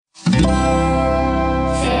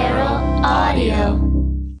Feral Audio.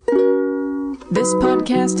 This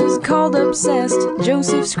podcast is called Obsessed.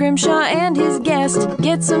 Joseph Scrimshaw and his guest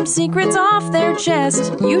get some secrets off their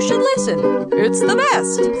chest. You should listen. It's the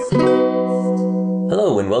best.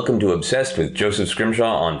 Hello and welcome to Obsessed with Joseph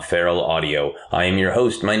Scrimshaw on Feral Audio. I am your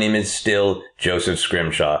host. My name is still Joseph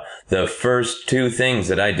Scrimshaw. The first two things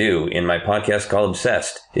that I do in my podcast called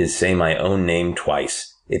Obsessed is say my own name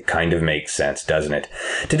twice. It kind of makes sense, doesn't it?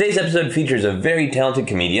 Today's episode features a very talented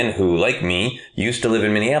comedian who, like me, used to live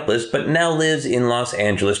in Minneapolis, but now lives in Los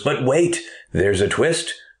Angeles. But wait, there's a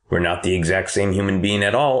twist. We're not the exact same human being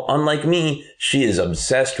at all. Unlike me, she is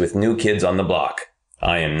obsessed with New Kids on the Block.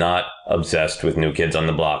 I am not obsessed with New Kids on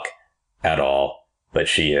the Block at all, but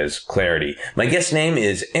she is. Clarity. My guest name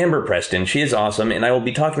is Amber Preston. She is awesome, and I will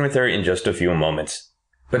be talking with her in just a few moments.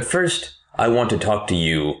 But first, I want to talk to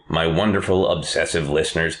you, my wonderful obsessive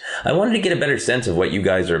listeners. I wanted to get a better sense of what you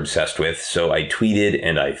guys are obsessed with, so I tweeted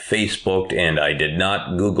and I Facebooked and I did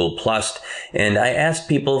not Google Plused, and I asked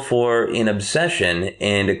people for an obsession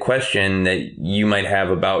and a question that you might have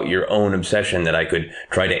about your own obsession that I could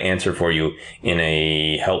try to answer for you in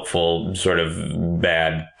a helpful, sort of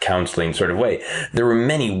bad counseling sort of way. There were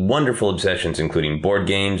many wonderful obsessions, including board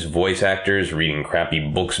games, voice actors, reading crappy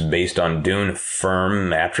books based on Dune, firm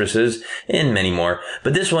mattresses, and many more.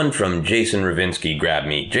 But this one from Jason Ravinsky grabbed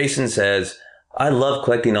me. Jason says, I love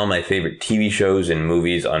collecting all my favorite TV shows and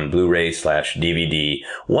movies on Blu-ray/DVD.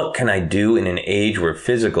 What can I do in an age where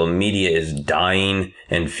physical media is dying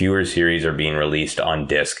and fewer series are being released on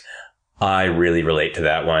disc? I really relate to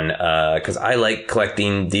that one, because I like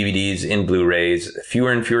collecting DVDs and Blu-rays.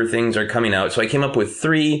 Fewer and fewer things are coming out. So I came up with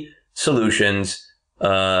 3 solutions.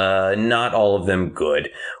 Not all of them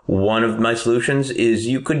good. One of my solutions is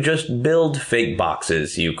you could just build fake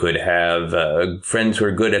boxes. You could have friends who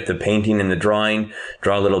are good at the painting and the drawing,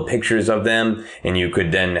 draw little pictures of them, and you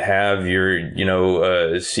could then have your,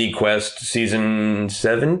 Sequest season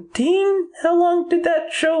 17? How long did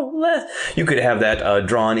that show last? You could have that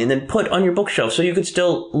drawn and then put on your bookshelf so you could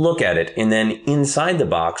still look at it. And then inside the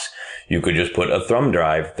box, you could just put a thumb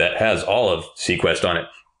drive that has all of Sequest on it.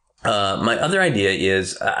 My other idea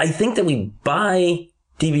is, I think that we buy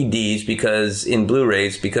DVDs in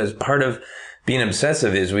Blu-rays, because part of being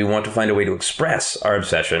obsessive is we want to find a way to express our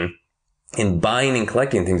obsession, and buying and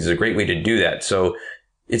collecting things is a great way to do that. So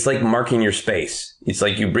it's like marking your space. It's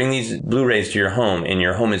like you bring these Blu-rays to your home and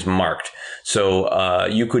your home is marked. So,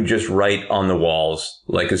 you could just write on the walls,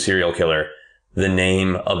 like a serial killer, the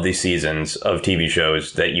name of the seasons of TV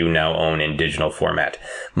shows that you now own in digital format.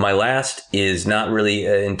 My last is not really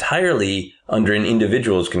entirely under an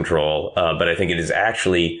individual's control, but I think it is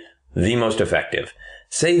actually the most effective.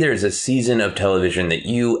 Say there's a season of television that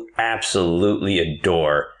you absolutely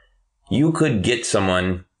adore. You could get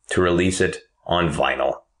someone to release it on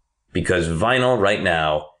vinyl, because vinyl right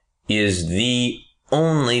now is the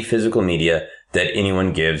only physical media that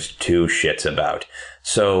anyone gives 2 shits about.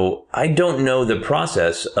 So I don't know the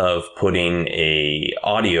process of putting a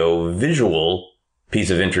audio visual piece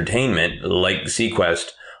of entertainment like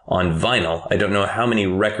Sequest on vinyl. I don't know how many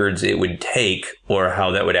records it would take or how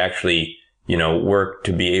that would actually, work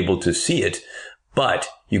to be able to see it. But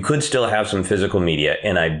you could still have some physical media,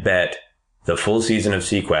 and I bet the full season of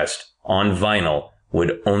Sequest on vinyl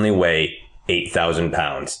would only weigh 8,000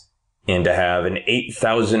 pounds. And to have an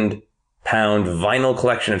 8,000-pound vinyl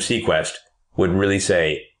collection of Sequest would really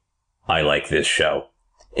say, I like this show.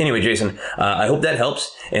 Anyway, Jason, I hope that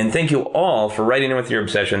helps, and thank you all for writing in with your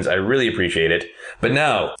obsessions. I really appreciate it. But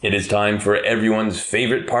now, it is time for everyone's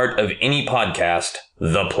favorite part of any podcast,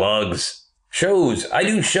 the plugs. Shows. I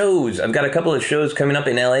do shows. I've got a couple of shows coming up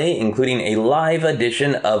in LA, including a live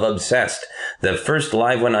edition of Obsessed, the first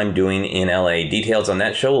live one I'm doing in LA. Details on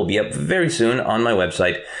that show will be up very soon on my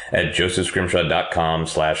website at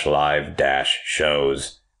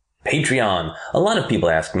josephscrimshaw.com/live-shows. Patreon. A lot of people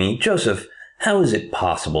ask me, Joseph, how is it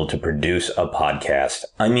possible to produce a podcast?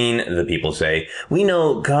 I mean, the people say, we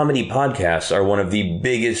know comedy podcasts are one of the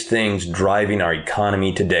biggest things driving our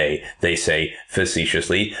economy today, they say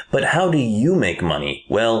facetiously, but how do you make money?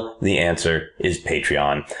 Well, the answer is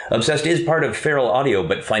Patreon. Obsessed is part of Feral Audio,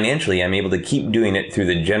 but financially I'm able to keep doing it through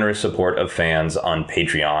the generous support of fans on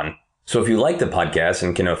Patreon. So if you like the podcast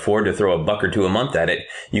and can afford to throw $1 or $2 a month at it,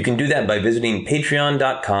 you can do that by visiting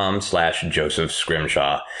patreon.com/Joseph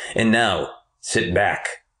Scrimshaw. And now, sit back,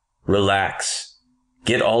 relax,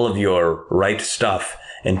 get all of your right stuff,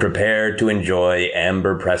 and prepare to enjoy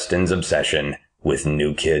Amber Preston's obsession with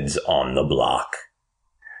New Kids on the Block.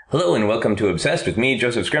 Hello and welcome to Obsessed with me,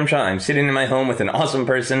 Joseph Scrimshaw. I'm sitting in my home with an awesome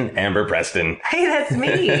person, Amber Preston. Hey, that's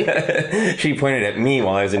me. She pointed at me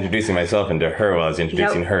while I was introducing myself and to her while I was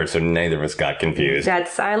introducing her, so neither of us got confused.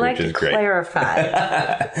 I like to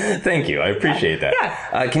clarify. Thank you. I appreciate that.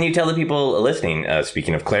 Yeah. Can you tell the people listening,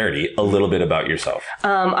 speaking of clarity, a little bit about yourself?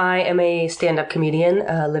 I am a stand-up comedian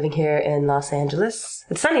living here in Los Angeles.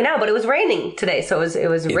 It's sunny now, but it was raining today, so it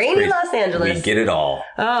was rainy crazy. Los Angeles. We get it all.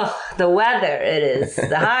 Oh, the weather. It is.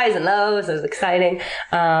 The highs and lows. It was exciting.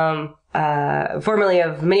 Formerly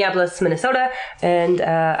of Minneapolis, Minnesota, and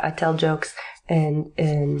I tell jokes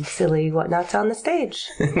and silly whatnots on the stage.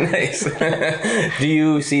 Nice. Do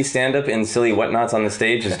you see stand-up and silly whatnots on the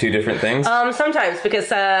stage as two different things? Sometimes, because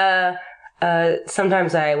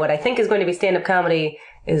sometimes what I think is going to be stand-up comedy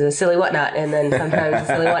is a silly whatnot, and then sometimes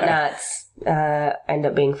the silly whatnots end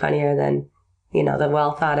up being funnier than, the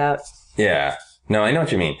well thought out. Yeah. No, I know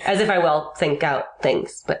what you mean. As if I well think out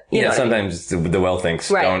things, but you know what sometimes I mean. the well thinks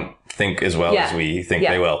don't think as well as we think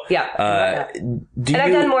they will. Yeah. I've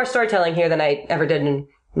done more storytelling here than I ever did in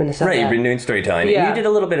Minnesota. Right, you've been doing storytelling. Yeah. And you did a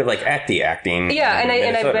little bit of acting. Yeah, and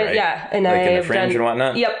I've been, right? and like in I've the Fringe done, and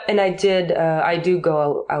whatnot. Yep, and I do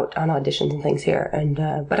go out on auditions and things here, and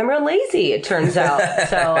but I'm real lazy, it turns out.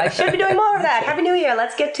 So I should be doing more of that. Happy New Year,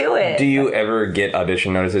 let's get to it. Do you ever get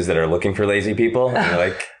audition notices that are looking for lazy people? And you're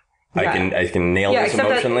like, I can nail this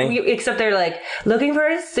emotionally. Except they're like, looking for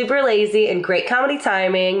super lazy and great comedy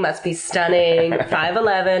timing, must be stunning,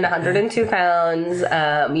 5'11", 102 pounds,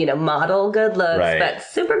 model good looks, but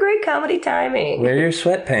super great comedy timing. Wear your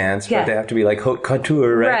sweatpants, but they have to be like haute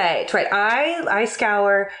couture, right? Right. I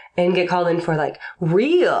scour and get called in for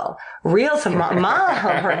real to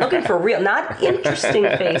mom. We're looking for real, not interesting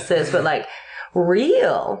faces, but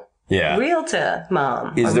real. Yeah. Real to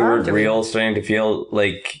mom. Is the word real starting to feel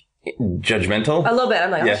judgmental? A little bit.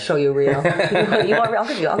 I'm I'll show you real. You want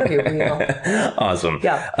real? I'll give you real. Awesome.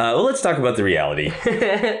 Yeah. Well, let's talk about the reality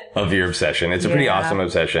of your obsession. It's a pretty awesome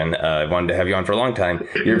obsession. I wanted to have you on for a long time.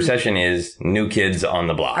 Your obsession is New Kids on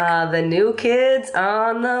the Block. The New Kids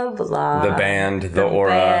on the Block. The band, the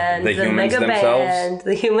aura, the humans themselves. Band,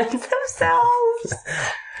 the humans themselves.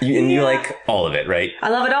 You like all of it, right? I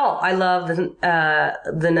love it all. I love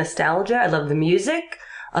the nostalgia. I love the music.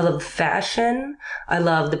 I love the fashion. I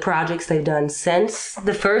love the projects they've done since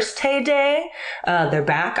the first heyday. They're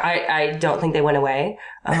back. I don't think they went away.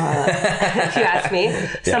 If you ask me,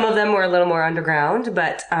 some of them were a little more underground,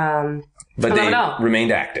 but they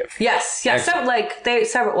remained active. Yes. So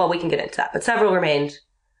well, we can get into that, but several remained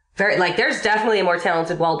very, there's definitely a more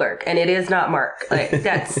talented Wahlberg, and it is not Mark.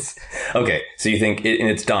 That's okay. So you think and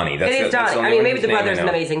it's Donnie? It is Donnie. Maybe the brother's an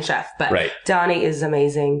amazing chef, but Donnie is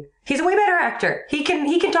amazing. He's a way better actor. He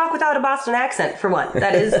can talk without a Boston accent, for one.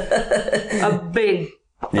 That is a big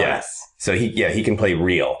bonus. Yes. So he can play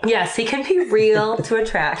real. Yes, he can be real to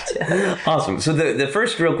attract. Awesome. So the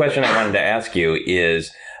first real question I wanted to ask you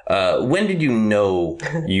is, when did you know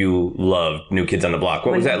you loved New Kids on the Block?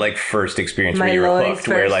 What was that first experience where you were hooked?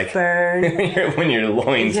 When your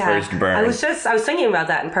loins first burned? I was thinking about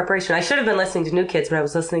that in preparation. I should have been listening to New Kids, but I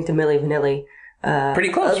was listening to Milli Vanilli. Pretty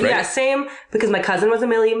close, right? Yeah, same, because my cousin was a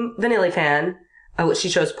Milli Vanilli fan, which she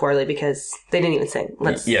chose poorly because they didn't even sing.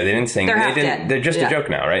 They didn't sing. They're just a joke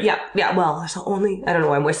now, right? Yeah. Well, there's only, I don't know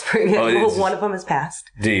why I'm whispering it. One of them has passed.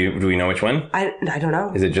 Do we know which one? I don't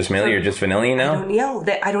know. Is it just Milli or just Vanilli now?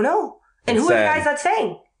 I don't know. And who are the guys that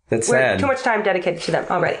sang? That's sad. Too much time dedicated to them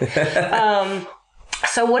already.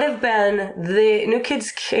 So would have been, the New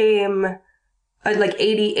Kids came 88,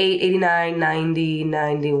 89, 90,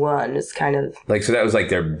 91 is kind of... so that was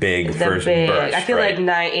their big first burst, I feel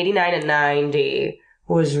 89 and 90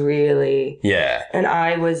 was really... Yeah. And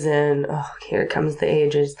I was in... Oh, here comes the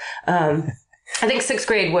ages. I think 6th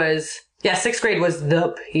grade was... Yeah, 6th grade was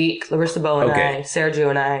the peak. Larissa Bow and I, Sarah Jew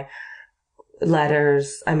and I,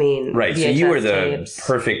 letters, Right, VHS so you were the tapes.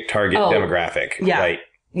 perfect target demographic. Yeah. Right?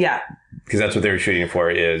 Yeah. Because that's what they were shooting for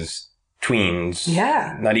is... tweens.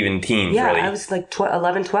 Yeah. Not even teens, really. Yeah, I was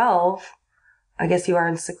 11, 12. I guess you are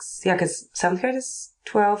in 6th. Yeah, because 7th grade is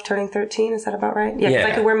 12, turning 13. Is that about right? Yeah, because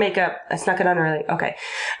I could wear makeup. I snuck it on early. Okay.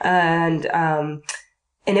 And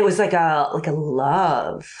it was like a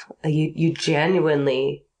love. I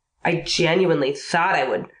genuinely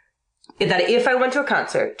thought that if I went to a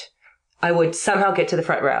concert, I would somehow get to the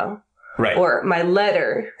front row. Right. Or my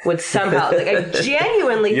letter would somehow, I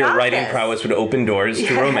genuinely Your thought writing this. prowess would open doors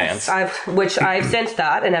to romance. Which I've since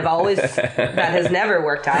thought, and I've always, that has never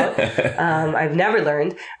worked out. I've never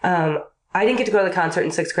learned. I didn't get to go to the concert in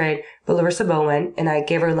 6th grade, but Larissa Bow went, and I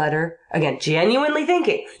gave her a letter. Again, genuinely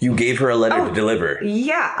thinking. You gave her a letter to deliver?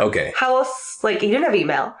 Yeah. Okay. How else? Like, you didn't have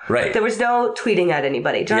email. Right. There was no tweeting at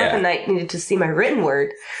anybody. Jonathan Knight needed to see my written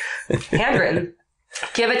word, handwritten,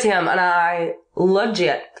 give it to him, and I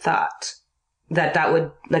legit thought that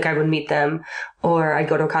would, like, I would meet them, or I'd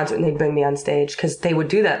go to a concert and they'd bring me on stage, because they would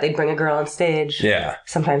do that. They'd bring a girl on stage. Yeah.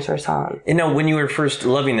 Sometimes for a song. You know, when you were first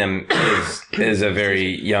loving them as a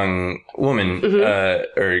very young woman,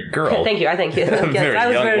 or girl. Thank you. I thank you. I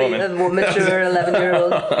was very mature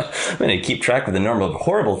 11-year-old. I'm going to keep track of the number of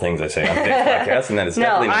horrible things I say on today's podcast, and that is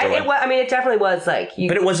definitely number one. It definitely was like...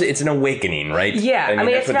 But it's an awakening, right? Yeah. I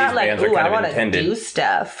mean that's it's what not these like, bands are ooh, kind I of want to intended. do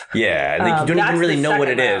stuff. Yeah. Like, you don't even really know what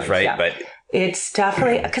it is, right? Yeah. But it's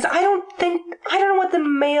definitely... Because I don't know what the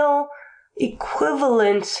male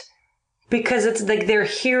equivalent... Because it's like they're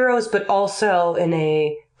heroes, but also in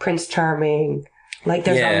a Prince Charming... Like,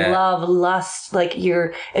 there's a love, lust, like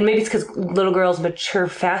and maybe it's because little girls mature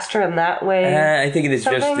faster in that way. I think it is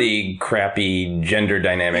just the crappy gender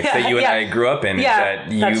dynamics that you and I grew up in. Yeah,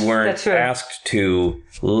 is that you weren't asked to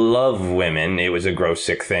love women. It was a gross,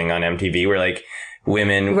 sick thing on MTV where, like,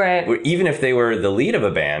 women, even if they were the lead of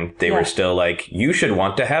a band, they were still like, you should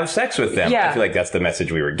want to have sex with them. I feel like that's the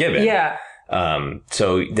message we were given. Yeah.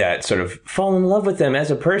 So that sort of fall in love with them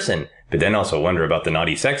as a person. But then also wonder about the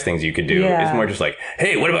naughty sex things you could do. Yeah. It's more just like,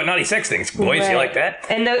 hey, what about naughty sex things? Boys, you like that?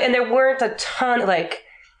 And there weren't a ton, like,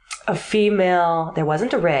 a female, there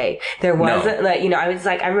wasn't a Ray. There wasn't, like, I was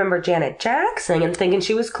like, I remember Janet Jackson and thinking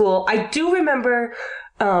she was cool. I do remember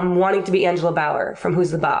wanting to be Angela Bauer from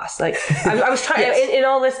Who's the Boss. Like, I was trying, in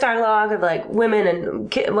all this dialogue of, like, women and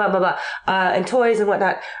blah, blah, blah, and toys and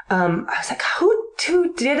whatnot, I was like,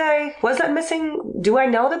 was that missing? Do I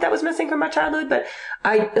know that was missing from my childhood? But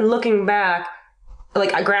looking back,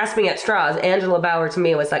 like, grasping at straws, Angela Bauer to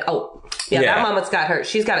me was like, that mama's got her.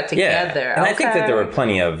 She's got it together. Yeah. And I think that there were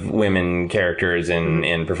plenty of women characters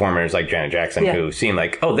and performers like Janet Jackson who seemed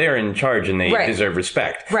like, they're in charge and they deserve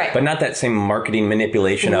respect. Right. But not that same marketing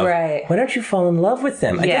manipulation of, why don't you fall in love with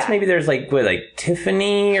them? I guess maybe there's like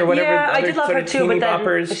Tiffany or whatever. Yeah, I did love her too, but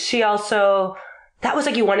then she also, that was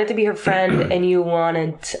like, you wanted to be her friend and you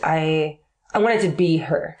wanted, I wanted to be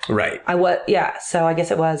her. Right. So I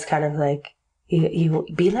guess it was kind of like, you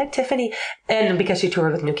be like Tiffany. And because she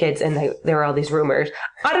toured with New Kids and there were all these rumors.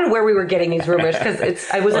 I don't know where we were getting these rumors because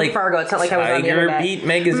I was in Fargo. It's not like I was on the internet. Tiger Beat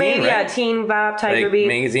magazine, Maybe, right? Teen Bop, Tiger Beat.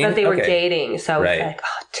 Magazine? That they were dating. So it's like,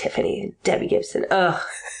 Tiffany and Debbie Gibson. Ugh.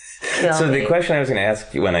 So the question I was going to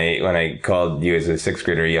ask you when I called you as a 6th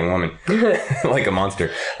grader, a young woman, like a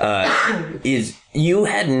monster, is you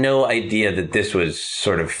had no idea that this was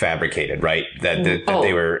sort of fabricated, right? That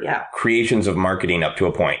they were creations of marketing up to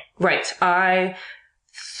a point. Right. I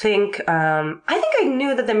think I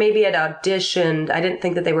knew that they maybe had auditioned. I didn't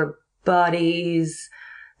think that they were buddies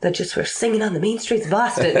that just were singing on the main streets of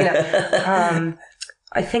Boston.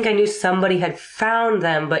 I think I knew somebody had found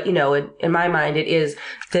them, but, in my mind, it is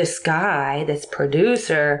this guy, this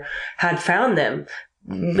producer had found them,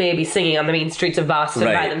 maybe singing on the main streets of Boston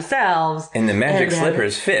by themselves. And the magic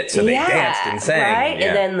slippers fit, so they danced and sang. Right? Yeah.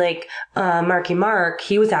 And then, like, Marky Mark,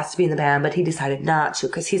 he was asked to be in the band, but he decided not to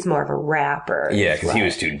because he's more of a rapper. Yeah, because he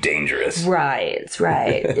was too dangerous. Right.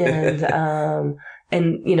 And,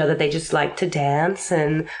 that they just like to dance.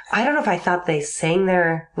 And I don't know if I thought they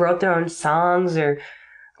wrote their own songs or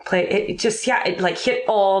played it. Just, it like hit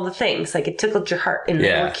all the things. Like it tickled your heart and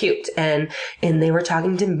they were cute. And they were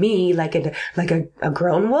talking to me like a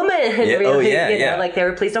grown woman. Yeah. Like they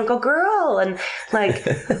were, please don't go girl. And like,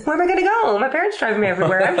 where am I going to go? My parents drive me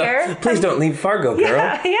everywhere. I'm here. Please don't leave Fargo,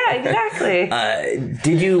 girl. Yeah, exactly.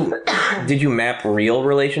 Did you map real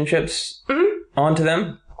relationships onto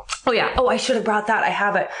them? Oh, yeah. Oh, I should have brought that. I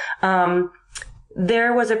have it.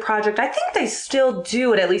 There was a project. I think they still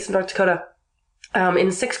do it, at least in North Dakota. In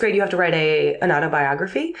 6th grade, you have to write an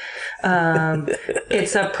autobiography. It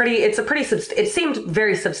seemed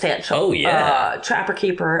very substantial. Oh, yeah. Trapper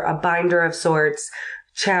Keeper, a binder of sorts,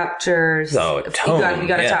 chapters. Oh, tone. You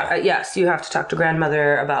gotta talk, yes, you have to talk to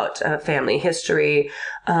grandmother about family history.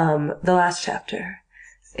 The last chapter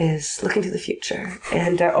is looking to the future.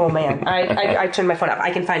 And, oh man, I turned my phone off.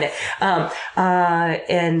 I can find it.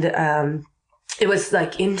 It was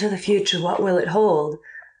like, into the future, what will it hold?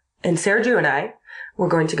 And Sarah Drew and I were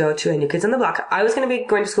going to go to a New Kids on the Block. I was going to be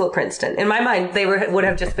going to school at Princeton. In my mind, they would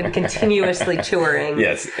have just been continuously touring.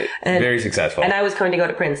 Yes, very successful. And I was going to go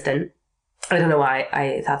to Princeton. I don't know why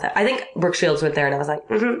I thought that. I think Brooke Shields went there, and I was like,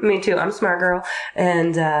 me too. I'm a smart girl.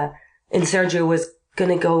 And Sarah Drew was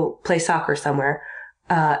going to go play soccer somewhere.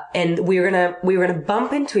 And we were going to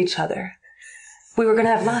bump into each other We were going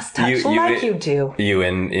to have lost touch, you do. You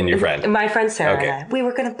and your friend. My friend Sarah and I. We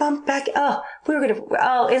were going to bump back.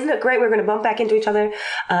 Isn't it great? We were going to bump back into each other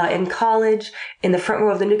in college in the front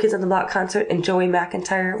row of the New Kids on the Block concert, and Joey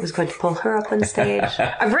McIntyre was going to pull her up on stage.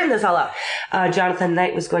 I've written this all up. Jonathan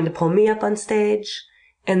Knight was going to pull me up on stage,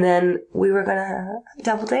 and then we were going to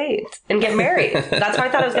double date and get married. That's what I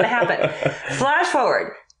thought it was going to happen. Flash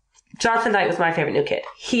forward. Jonathan Knight was my favorite new kid.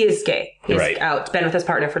 He is gay. He's out. Been with his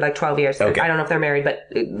partner for like 12 years. Okay. I don't know if they're married, but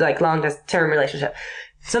like long-term relationship.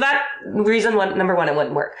 So that reason number one, it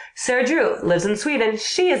wouldn't work. Sarah Drew lives in Sweden.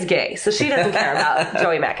 She is gay, so she doesn't care about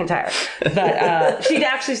Joey McIntyre. But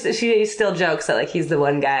she still jokes that like he's the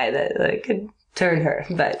one guy that like could turn her.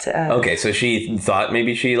 But okay, so she thought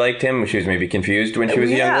maybe she liked him. She was maybe confused when she was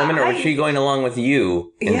a young woman, or was she going along with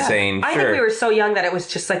you and saying, "Sure"? I think we were so young that it was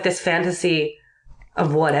just like this fantasy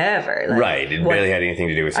of whatever. Like, right. It barely had anything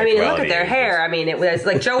to do with sexuality. I mean, look at their hair. I mean, it was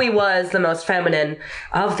like Joey was the most feminine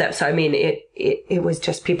of them. So, I mean, it was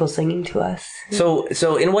just people singing to us.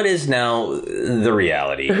 So in what is now the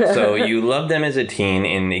reality? So you loved them as a teen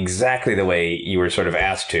in exactly the way you were sort of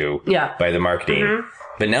asked to by the marketing. Mm-hmm.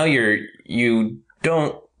 But now you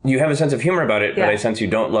have a sense of humor about it, but I sense you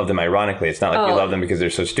don't love them ironically. It's not like you love them because they're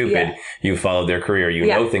so stupid. Yeah. You followed their career. You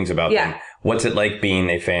know things about them. What's it like being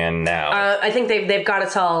a fan now? I think they've got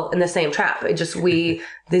us all in the same trap. It just,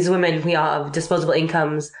 these women, we all have disposable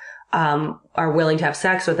incomes, are willing to have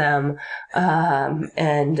sex with them,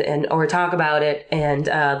 or talk about it, and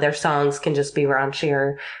their songs can just be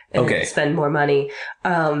raunchier and spend more money.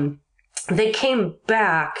 They came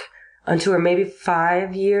back on tour maybe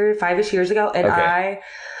 5-ish years ago, and I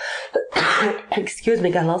excuse me,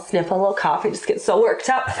 got a little sniffle, a little cough. I just get so worked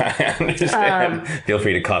up. I understand. Feel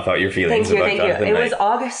free to cough out your feelings. Thank you. It was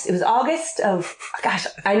August of, gosh,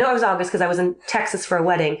 I know it was August because I was in Texas for a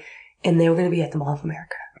wedding, and they were going to be at the Mall of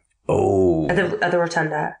America. Oh. At the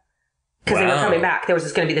Rotunda. Because they were coming back. There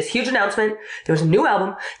was going to be this huge announcement. There was a new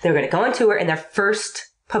album. They were going to go on tour, and their first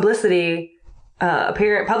publicity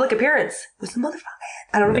public appearance was the motherfucking,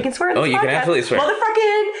 I don't know if we can swear. Oh, you can absolutely swear.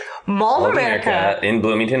 Motherfucking Mall of America in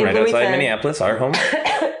Bloomington, outside Minneapolis, our home.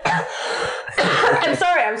 I'm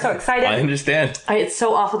sorry, I'm so excited. I understand. It's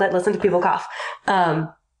so awful to listen to people cough. And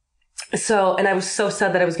I was so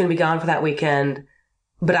sad that I was going to be gone for that weekend,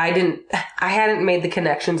 but I hadn't made the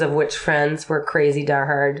connections of which friends were crazy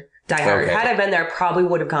diehard. Okay. Had I been there, I probably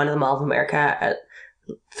would have gone to the Mall of America at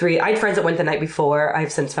 3. I had friends that went the night before,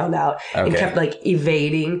 I've since found out, and kept like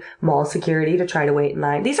evading mall security to try to wait in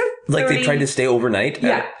line. These are 30, like they tried to stay overnight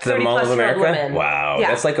at the Mall of America? Wow. Yeah.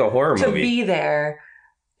 That's like a horror movie. To be there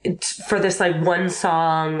for this like one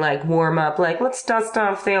song, like warm up, like let's dust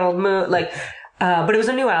off the old mood, like, but it was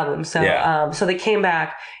a new album. So, so they came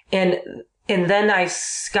back and then I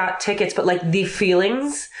got tickets, but like the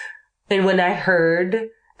feelings. And when I heard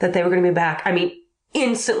that they were going to be back, I mean,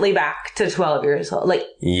 instantly back to 12 years old. Like,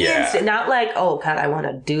 instant, not like, oh God, I want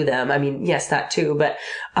to do them. I mean, yes, that too, but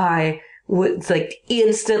I was like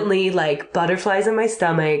instantly like butterflies in my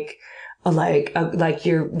stomach, like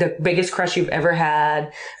you're the biggest crush you've ever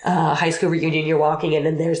had, high school reunion, you're walking in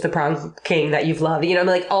and there's the prom king that you've loved, you know,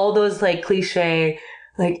 like all those like cliche,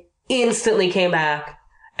 like instantly came back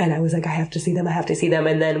and I was like, I have to see them.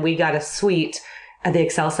 And then we got a suite at the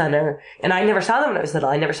Excel Center and I never saw them when I was little.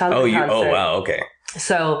 I never saw them in concert. Oh, wow. Okay.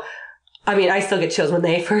 So, I mean, I still get chills when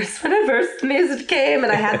first music came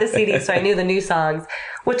and I had the CD, so I knew the new songs,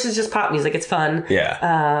 which is just pop music. It's fun.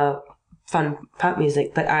 Yeah. Fun pop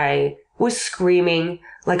music. But I was screaming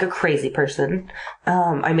like a crazy person.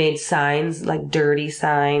 I made signs, like dirty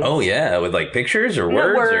signs. Oh, yeah. With like pictures or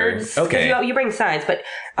words? No words. Or, okay. You bring signs, but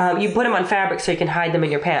you put them on fabric so you can hide them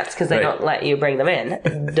in your pants because they don't let you bring them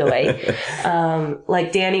in. Delay.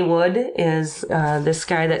 Like Danny Wood is this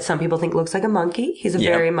guy that some people think looks like a monkey. He's a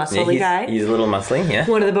very muscly guy. He's a little muscly, yeah.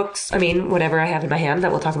 One of the books, I mean, whatever I have in my hand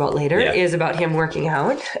that we'll talk about later, is about him working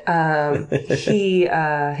out.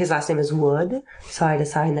 His last name is Wood, so I had a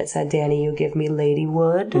sign that said, Danny, you give me Lady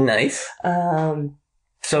Wood. Nice.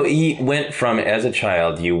 So he went from, as a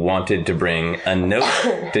child, you wanted to bring a note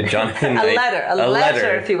to Jonathan Knight. a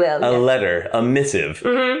letter, if you will. A missive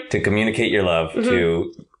to communicate your love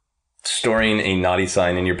to storing a naughty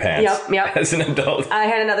sign in your pants as an adult. I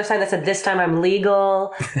had another sign that said, this time I'm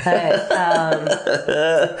legal. I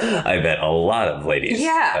bet a lot of ladies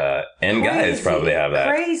and guys probably have that.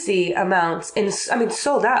 Crazy amounts. And I mean,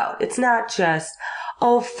 sold out. It's not just...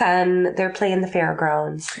 fun. They're playing the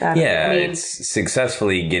fairgrounds. It's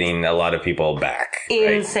successfully getting a lot of people back.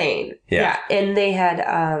 Insane. Right? Yeah. And they had,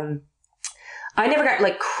 I never got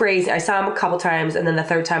like crazy. I saw them a couple times and then the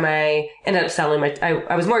third time I ended up selling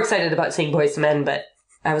I was more excited about seeing Boyz II Men, but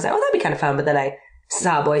I was like, oh, that'd be kind of fun. But then I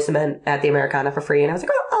saw Boyz II Men at the Americana for free, and I was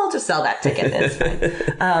like, oh, I'll just sell that ticket. It's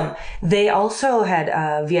fine. They also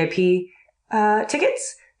had VIP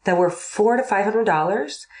tickets that were $400 to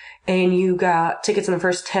 $500, and you got tickets in the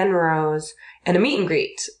first 10 rows and a meet and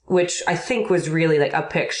greet, which I think was really like a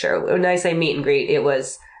picture. When I say meet and greet, it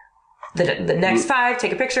was the next 5,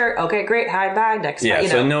 take a picture. Okay, great. Hi, bye. Next 5. Yeah, you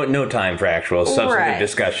so know. no time for actual substantive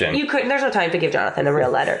discussion. You couldn't. There's no time to give Jonathan a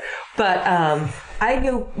real letter. But I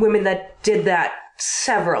knew women that did that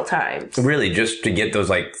several times. Really, just to get those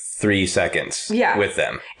like 3 seconds with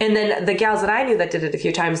them. And then the gals that I knew that did it a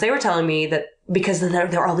few times, they were telling me that because then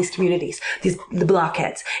there are all these communities, the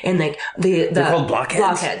blockheads, and like they're called blockheads?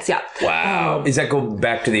 Blockheads, yeah. Wow. Does that go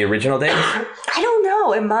back to the original days? I don't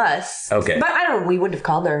know. It must. Okay. But I don't, we wouldn't have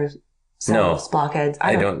called ourselves blockheads.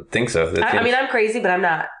 I don't think so. I mean, I'm crazy, but I'm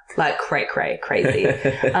not like crazy.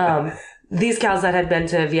 These gals that had been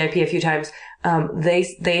to VIP a few times,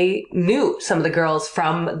 they knew some of the girls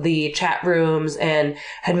from the chat rooms and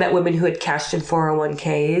had met women who had cashed in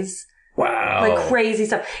 401ks. Wow. Like crazy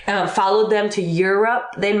stuff. Followed them to Europe.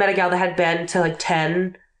 They met a gal that had been to like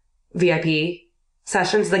 10 VIP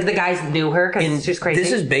sessions. Like the guys knew her because she's crazy.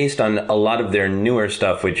 This is based on a lot of their newer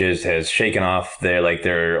stuff, which has shaken off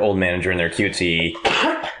their old manager and their cutesy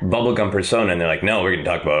bubblegum persona. And they're like, no, we're going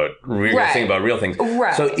to talk about, we're going to sing about real things.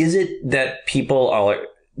 Right. So is it that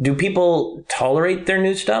do people tolerate their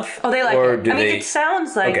new stuff? Oh, they like it. I mean, they... it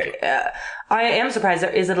sounds like, okay. I am surprised there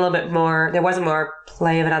isn't a little bit more, there wasn't more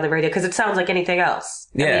play of it on the radio because it sounds like anything else.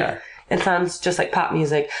 Yeah. I mean, it sounds just like pop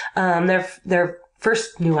music. Their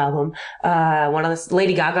first new album, one of the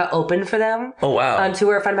Lady Gaga opened for them. Oh, wow. On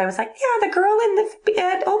tour. A friend of mine was like, yeah, the girl in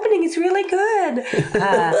the opening is really good.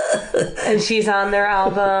 And she's on their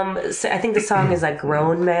album. I think the song is like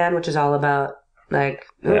Grown Man, which is all about like,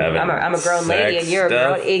 I'm a grown lady and you're a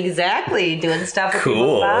grown, exactly, doing stuff with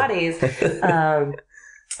people's bodies.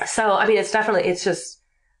 So, I mean, it's just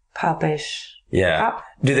popish. Yeah. Pop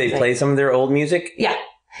do they play some of their old music? Yeah.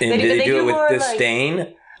 And do they do it with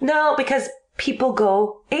disdain? No, because people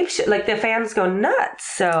go apeshit. Like, the fans go nuts.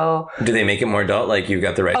 So. Do they make it more adult? Like, you've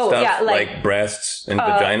got the right stuff? Yeah, like breasts and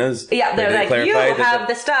vaginas? Yeah, they're like, you have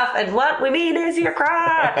the stuff, and what we mean is your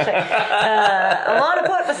crotch. I want to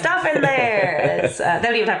put the stuff in there. They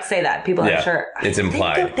don't even have to say that. People, I'm sure. It's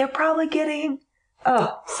implied. They're probably getting,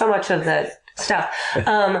 so much of the stuff.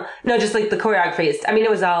 No, just like the choreography is, I mean,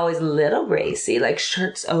 it was always a little racy, like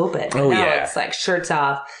shirts open. Oh, now yeah. It's like shirts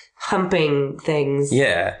off, humping things.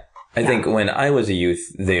 Yeah. I think when I was a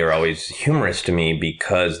youth, they were always humorous to me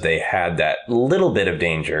because they had that little bit of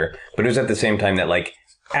danger, but it was at the same time that like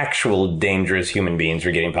actual dangerous human beings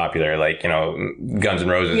were getting popular, like, you know, Guns N'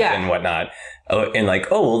 Roses and whatnot. And like,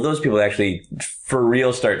 well, those people actually for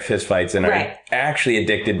real start fistfights and are actually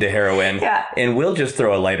addicted to heroin. Yeah. And we'll just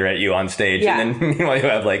throw a lighter at you on stage. Yeah. And then meanwhile you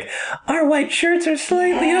have like, our white shirts are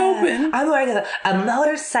slightly open. I'm wearing a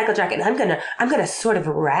motorcycle jacket and I'm gonna sort of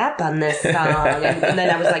rap on this song. and then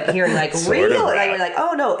I was like hearing like real, and I was like,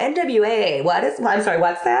 oh no, NWA. I'm sorry,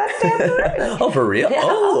 what's that? Oh, for real?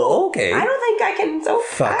 Oh, okay. I don't think I can.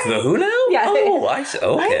 Fuck the who now? Yeah. Oh, I see.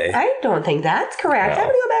 Okay. I don't think that's correct. I'm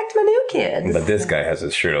gonna go back to my new kids. But this guy has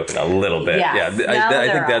his shirt open a little bit. Yes. Yeah.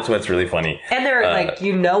 I think that's what's really funny. And they're like,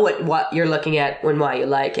 you know what you're looking at when why you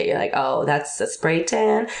like it. You're like, oh, that's a spray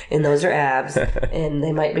tan, and those are abs, and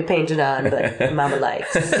they might be painted on, but Mama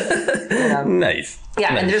likes. Nice.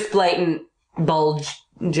 Yeah, nice. and just blatant bulge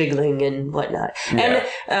jiggling and whatnot. Yeah.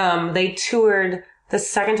 And they toured. The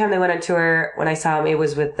second time they went on tour, when I saw them, it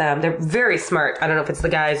was with them. They're very smart. I don't know if it's the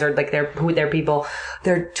guys or like they're people.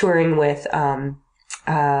 They're touring with.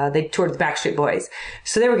 They toured the Backstreet Boys,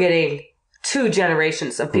 so they were getting 2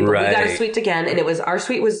 generations of people. Right. We got a suite again, and our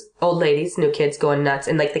suite was old ladies, new kids going nuts,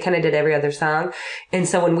 and like they kind of did every other song. And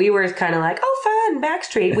so when we were kind of like, oh, fun,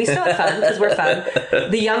 Backstreet, we still had fun because we're fun.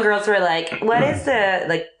 The young girls were like, what is the,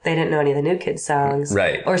 like, they didn't know any of the new kids songs.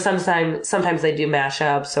 Right. Or sometimes they do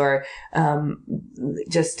mashups or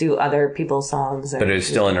just do other people's songs. But it was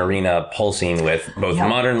still an arena pulsing with both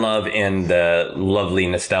modern love and the lovely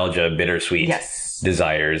nostalgia, bittersweet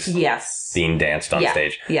desires being danced on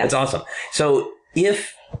stage. Yeah. That's awesome. So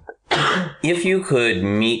if you could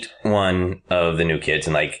meet one of the new kids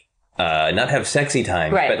and like not have sexy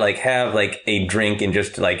time, but like have like a drink and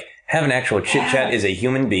just like have an actual chit chat as a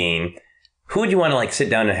human being, who would you want to like sit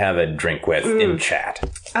down and have a drink with and chat?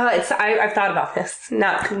 I've thought about this.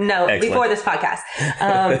 Before this podcast.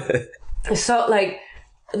 So like,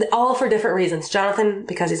 all for different reasons. Jonathan,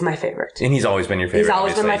 because he's my favorite. And he's always been your favorite. He's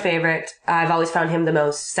always been my favorite. I've always found him the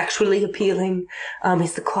most sexually appealing.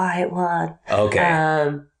 He's the quiet one.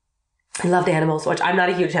 Okay. He loved animals, which I'm not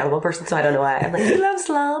a huge animal person, so I don't know why. I'm like, he loves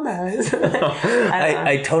llamas.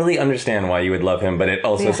 I totally understand why you would love him, but it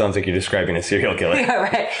also sounds like you're describing a serial killer. Yeah,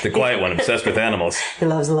 right. The quiet one, obsessed with animals. He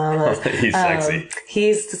loves llamas. He's sexy.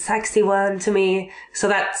 He's the sexy one to me. So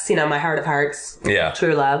that's, my heart of hearts. Yeah.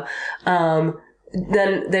 True love.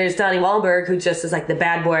 Then there's Donnie Wahlberg, who just is like the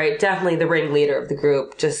bad boy, definitely the ringleader of the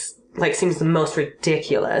group, just like seems the most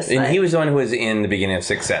ridiculous. And like, he was the one who was in the beginning of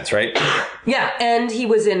Sixth Sense, right? Yeah, and he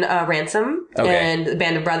was in Ransom and the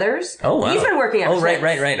Band of Brothers. Oh, wow. He's been working ever since.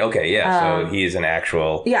 Right. Okay, yeah. So he's an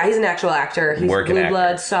actual... Yeah, he's an actual actor. He's Working Blue actor.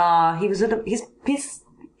 Blood, Saw. He's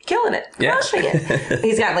killing it. Yeah. Crushing it.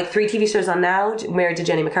 He's got like 3 TV shows on now, married to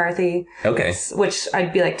Jenny McCarthy. Okay. Which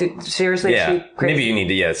I'd be like, dude, seriously? Yeah. Is she crazy? Maybe you need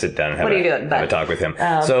to, sit down and have, What are you doing, have bud? a talk with him.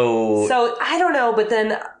 So I don't know, but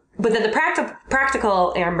then the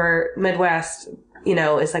practical Amber Midwest,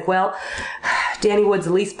 is like, well, Danny Wood's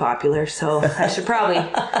the least popular, so I should probably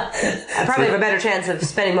have a better chance of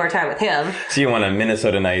spending more time with him. So you want a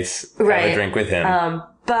Minnesota Nice, have a drink with him.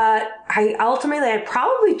 But I'd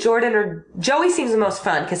probably Jordan or Joey seems the most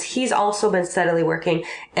fun because he's also been steadily working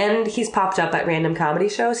and he's popped up at random comedy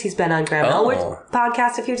shows. He's been on Graham Elwood's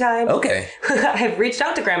podcast a few times. Okay. I've reached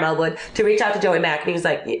out to Graham Elwood to reach out to Joey Mack and he was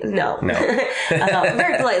like, no.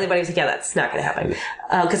 Very politely, but he was like, yeah, that's not going to happen.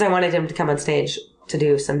 Because I wanted him to come on stage to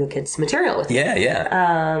do some New Kids material with me.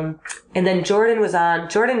 Yeah. And then Jordan tried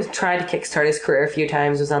to kickstart his career a few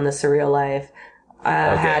times, was on The Surreal Life.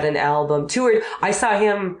 Had an album, toured. I saw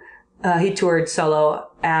him, he toured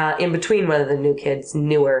solo, in between one of the New Kids'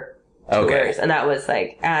 newer tours. And that was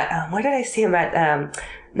like at, where did I see him at,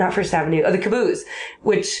 not First Avenue, the Caboose,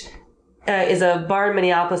 which, is a bar in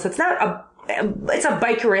Minneapolis. It's it's a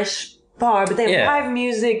bikerish bar, but they have live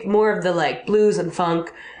music, more of the like blues and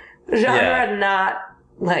funk genre, not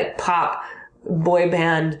like pop. Boy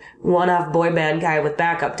band, one-off boy band guy with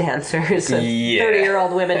backup dancers and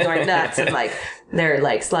 30-year-old women going nuts and like they're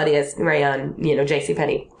like slutty as rayon,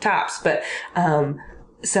 JCPenney tops. But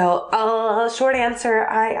short answer,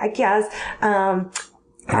 I guess.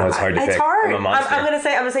 I know it's hard to pick. It's hard. I'm a monster. I'm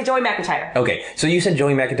gonna say Joey McIntyre. Okay, so you said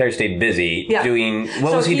Joey McIntyre stayed busy doing.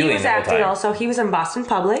 What was he doing? He was acting also. He was in Boston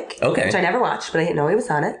Public, which I never watched, but I didn't know he was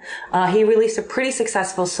on it. He released a pretty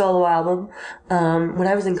successful solo album when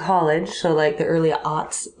I was in college, so like the early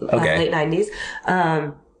aughts, late 90s.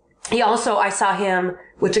 I saw him,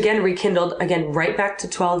 which again rekindled right back to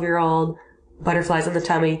 12-year-old. Butterflies on the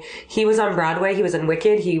Tummy. He was on Broadway. He was in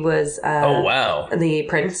Wicked. He was, the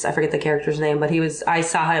prince. I forget the character's name, but I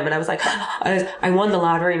saw him and I was like, I won the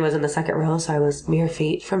lottery and was in the second row. So I was mere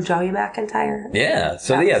feet from Joey McIntyre. Yeah.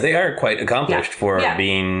 So they are quite accomplished for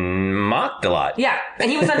being mocked a lot. Yeah.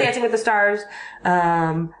 And he was on Dancing with the Stars,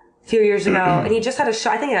 a few years ago. And he just had a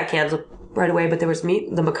show. I think it got canceled right away, but there was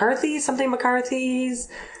the McCarthy's,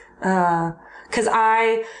 cause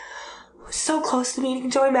I, so close to meeting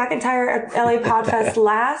Joey McIntyre at LA Podfest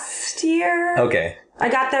last year. Okay. I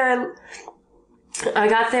got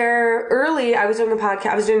there early. I was doing a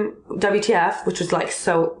podcast. I was doing WTF, which was like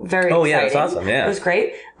so very exciting. Yeah, that's awesome. Yeah. It was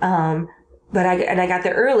great. But I got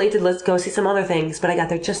there early to let's go see some other things, but I got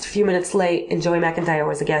there just a few minutes late and Joey McIntyre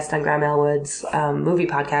was a guest on Graham Elwood's, movie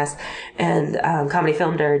podcast and, Comedy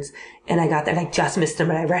Film Nerds. And I got there and I just missed him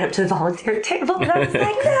and I ran up to the volunteer table and I was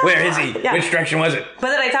like, no. Where is he? Yeah. Which direction was it? But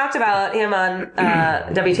then I talked about him on,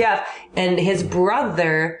 WTF and his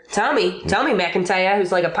brother, Tommy McIntyre,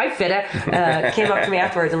 who's like a pipe fitter, came up to me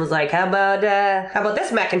afterwards and was like, how about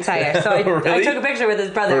this McIntyre? So I took a picture with his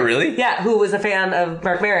brother. Oh, really? Yeah, who was a fan of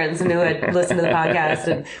Mark Maron's and who had listened to the podcast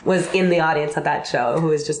and was in the audience at that show, who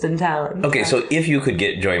was just in town. Okay, so if you could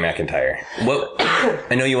get Joey McIntyre,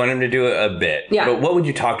 I know you want him to do a bit, but what would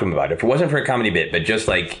you talk to him about? If it wasn't for a comedy bit, but just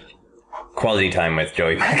like quality time with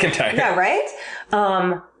Joey McIntyre. Yeah, right?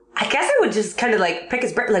 I guess I would just kind of like pick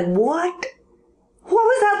his brain, like, what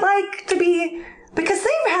was that like to be, because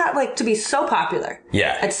they've had like to be so popular.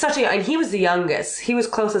 Yeah. At such a, and he was the youngest. He was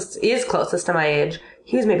closest to my age.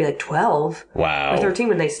 He was maybe like 12. Wow. Or 13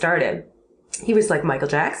 when they started. He was like Michael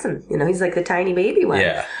Jackson. He's like the tiny baby one.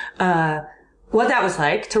 Yeah. What that was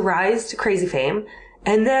like to rise to crazy fame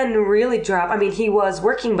and then really drop. I mean, he was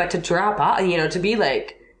working, but to drop off, to be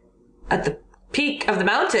like at the peak of the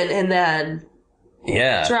mountain and then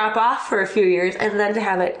drop off for a few years and then to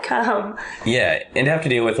have it come. Yeah. And have to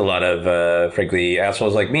deal with a lot of, frankly,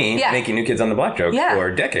 assholes like me making New Kids on the Block jokes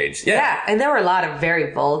for decades. Yeah. And there were a lot of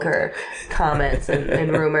very vulgar comments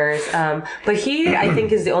and rumors. But he, I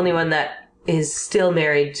think, is the only one that is still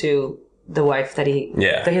married to the wife that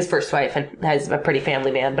his first wife, and has a pretty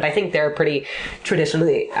family man. But I think they're a pretty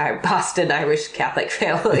traditionally Boston Irish Catholic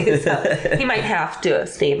family. So he might have to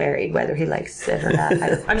stay married whether he likes it or not.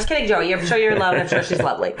 I'm just kidding, Joey. I'm sure you're in love. I'm sure she's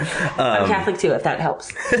lovely. I'm Catholic too, if that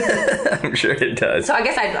helps. I'm sure it does. So I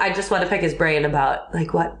guess I just want to pick his brain about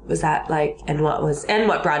like what was that like, and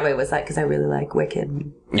what Broadway was like, because I really like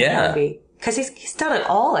Wicked. Yeah. Because he's done it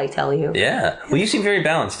all, I tell you. Yeah. Well, you seem very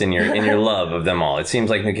balanced in your love of them all. It seems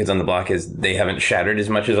like New Kids on the Block they haven't shattered as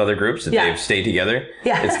much as other groups. That they've stayed together.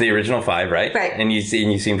 Yeah. It's the original 5, right? Right. And you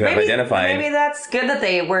seem to have identified. Maybe that's good that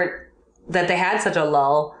they had such a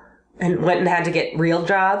lull and went and had to get real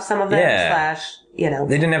jobs, some of them, They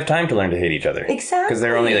didn't have time to learn to hate each other. Exactly. Because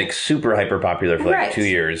they're only like super hyper popular for like 2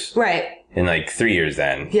 years. Right. In like 3 years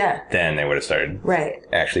then. Yeah. Then they would have started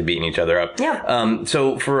actually beating each other up. Yeah.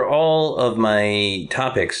 So for all of my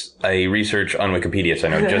topics, I research on Wikipedia, so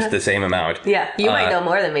I know just the same amount. Yeah. You might know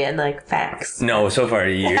more than me in like facts. No, so far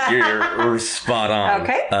you're spot on.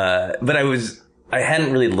 Okay. But I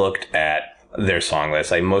hadn't really looked at their song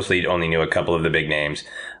list. I mostly only knew a couple of the big names.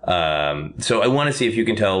 So I want to see if you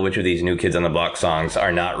can tell which of these New Kids on the Block songs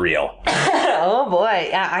are not real. Oh boy.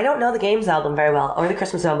 Yeah, I don't know the Games album very well, or the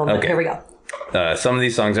Christmas album, but here we go. Some of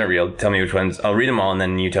these songs aren't real. Tell me which ones. I'll read them all, and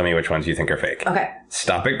then you tell me which ones you think are fake. Okay.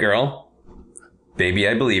 Stop It Girl. Baby,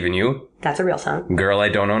 I Believe in You. That's a real song. Girl, I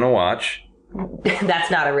Don't Own a Watch.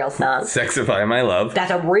 That's not a real song. Sexify My Love.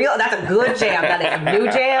 That's a good jam. That is a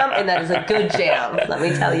new jam, and that is a good jam. Let me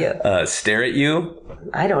tell you. Stare at You.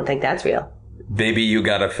 I don't think that's real. Baby, You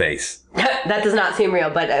Got a Face. That does not seem real,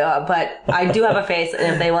 but I do have a face,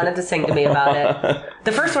 and if they wanted to sing to me about it.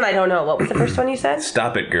 The first one I don't know. What was the first one you said?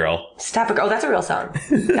 Stop It Girl. Stop It Girl. Oh, that's a real song.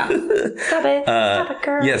 Yeah. Stop it. Stop it,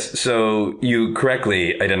 girl. Yes, so you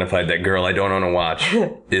correctly identified that Girl, I Don't Own a Watch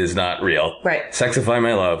is not real. Right. Sexify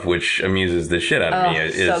My Love, which amuses the shit out of me,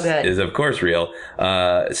 is of course real.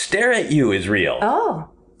 Stare at You is real. Oh.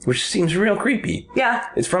 Which seems real creepy. Yeah.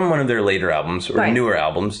 It's from one of their later albums, or newer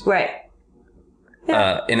albums. Right.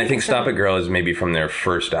 Yeah, and I think Stop It Girl is maybe from their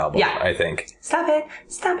first album, I think. Stop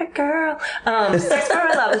it, girl. Sexify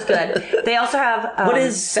My Love is good. They also have... what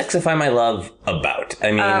is Sexify My Love about?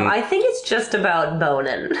 I mean... I think it's just about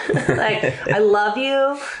boning. Like, I love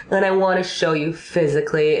you, and I want to show you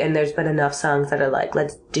physically, and there's been enough songs that are like,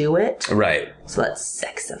 let's do it. Right. So let's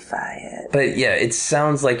sexify it. But yeah, it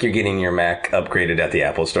sounds like you're getting your Mac upgraded at the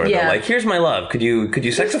Apple Store. Yeah. Though. Like, here's my love. Could you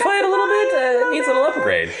sexify it a little bit? It needs a little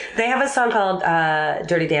upgrade. They have a song called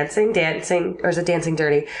Dirty Dancing, or is it Dancing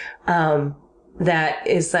Dirty? That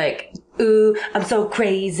is like, ooh, I'm so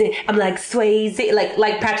crazy. I'm like Swayze,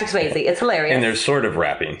 like Patrick Swayze. It's hilarious. And they're sort of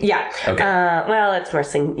rapping. Yeah. Okay. Well, it's more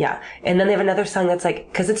sing. Yeah. And then they have another song that's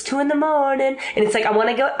like, 'cause it's 2 a.m, and it's like, I want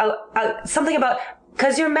to go, something about,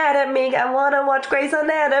 'cause you're mad at me, I want to watch Grey's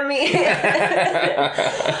Anatomy.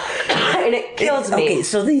 And it kills me. Okay,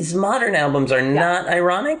 so these modern albums are not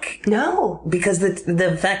ironic? No. Because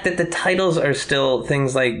the fact that the titles are still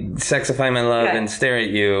things like Sexify My Love and Stare at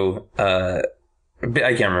You,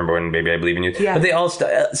 I can't remember when Baby I Believe in You. Yeah. But they all,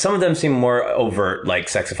 some of them seem more overt, like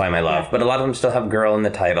Sexify My Love, but a lot of them still have Girl in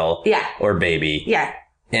the title. Yeah. Or Baby. Yeah.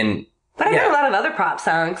 But I got a lot of other pop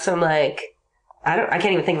songs, so I'm like, I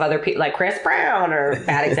can't even think of other people, like Chris Brown, or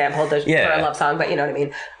bad example for a love song, but you know what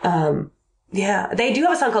I mean. Yeah, they do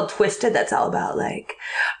have a song called Twisted that's all about like,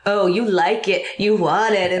 oh, you like it, you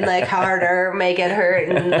want it, and like harder, make it hurt,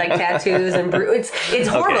 and like tattoos and it's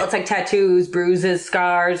horrible. Okay. It's like tattoos, bruises,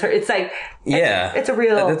 scars. It's like, it's a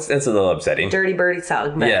real, that's a little upsetting. Dirty Birdie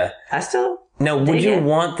song. But I still. Now, would you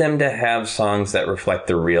want them to have songs that reflect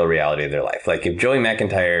the real reality of their life? Like if Joey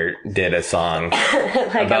McIntyre did a song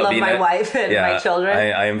like about I love my wife and my children.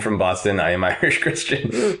 I am from Boston. I am Irish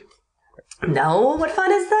Christian. No, what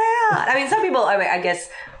fun is that? I mean, some people, I guess,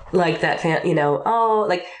 like that fan,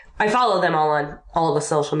 like I follow them all on all the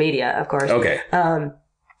social media, of course. Okay.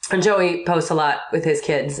 And Joey posts a lot with his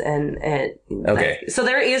kids, and okay. So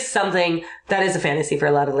there is something that is a fantasy for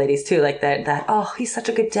a lot of ladies too, like that. Oh, he's such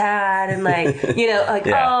a good dad, and like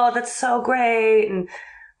oh, that's so great, and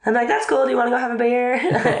I'm like, that's cool. Do you want to go have a beer?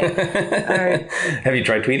 All right. Have you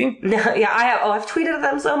tried tweeting? No, yeah, I have. Oh, I've tweeted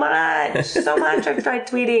them so much. I've tried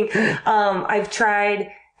tweeting. I've tried.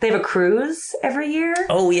 They have a cruise every year.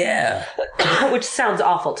 Oh yeah. Which sounds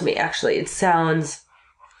awful to me. Actually, it sounds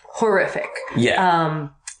horrific. Yeah.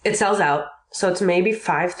 It sells out, so it's maybe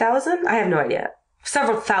 5,000. I have no idea.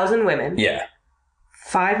 Several thousand women. Yeah.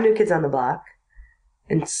 5 New Kids on the Block,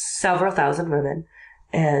 and several thousand women,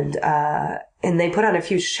 and they put on a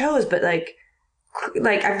few shows, but like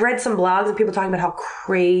like I've read some blogs of people talking about how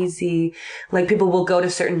crazy, like people will go to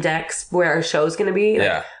certain decks where our show's going to be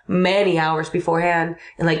like many hours beforehand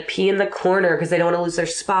and like pee in the corner because they don't want to lose their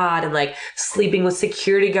spot and like sleeping with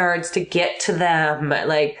security guards to get to them.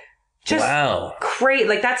 Like just great.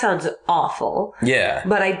 Like that sounds awful. Yeah.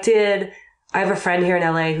 But I have a friend here in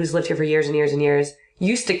LA who's lived here for years and years and years,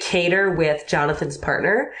 used to cater with Jonathan's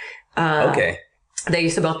partner. Okay. They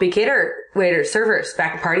used to both be waiters, servers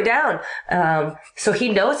back at Party Down. So he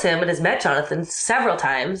knows him and has met Jonathan several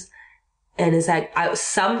times and is like,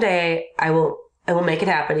 someday I will make it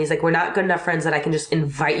happen. He's like, we're not good enough friends that I can just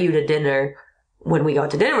invite you to dinner when we go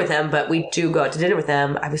out to dinner with them, but we do go out to dinner with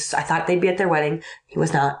them. I thought they'd be at their wedding. He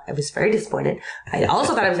was not. I was very disappointed. I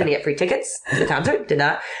also thought I was going to get free tickets to the concert. Did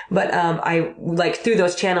not. But, I like through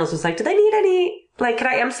those channels was like, do they need any, like, can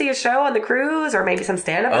I MC a show on the cruise or maybe some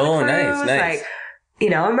stand up on the cruise? Nice. Like, you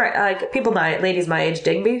know, I'm like people ladies my age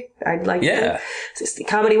dig me. I'd like to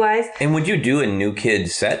comedy wise. And would you do a New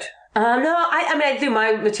Kids set? No, I mean I do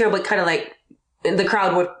my material, but kind of like the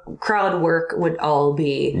crowd work would all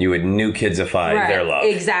be. You would New Kidsify their love.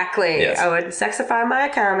 Exactly. Yes. I would sexify my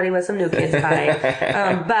comedy with some New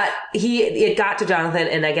Kidsifying. But it got to Jonathan,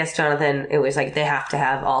 and I guess Jonathan, it was like they have to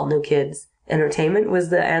have all New Kids entertainment was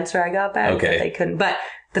the answer I got back. Okay. They couldn't, but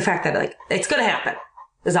the fact that like it's gonna happen.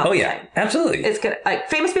 Oh yeah, absolutely. It's good. Like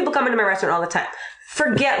famous people come into my restaurant all the time.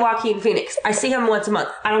 Forget Joaquin Phoenix. I see him once a month.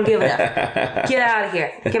 I don't give a damn. Get out of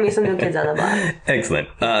here. Give me some New Kids on the block. Excellent.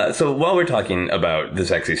 So while we're talking about the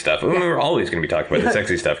sexy stuff, we're always going to be talking about the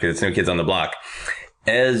sexy stuff because it's New Kids on the Block.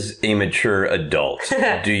 As a mature adult,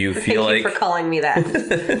 do you feel Thank you for calling me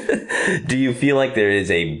that. Do you feel like there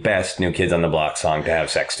is a best New Kids on the Block song to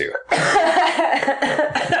have sex to?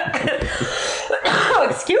 Oh,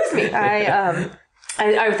 excuse me.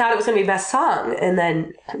 I thought it was going to be best song, and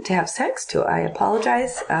then to have sex to. I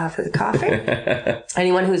apologize for the coughing.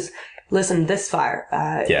 Anyone who's listened this far,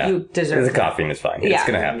 you deserve. The coughing is fine. It's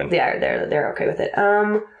going to happen. Yeah, they're okay with it.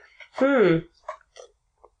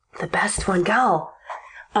 The best one, gal.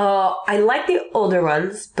 I like the older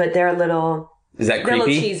ones, but they're a little. Is that creepy? They're a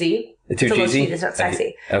little cheesy. Too cheesy? It's not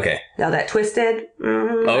sexy. Okay. Now that Twisted,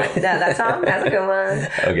 that song, that's a good one.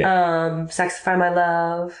 Okay. Sexify My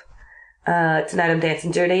Love. Tonight I'm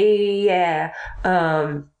Dancing Dirty. Yeah.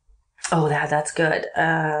 That's good.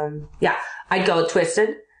 Yeah. I'd go with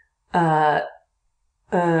Twisted.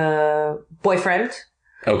 Boyfriend.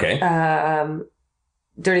 Okay.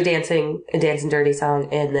 Dirty Dancing, a Dancing Dirty song,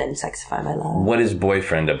 and then Sexify My Love. What is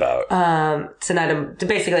Boyfriend about? Tonight I'm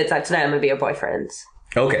gonna be your boyfriend.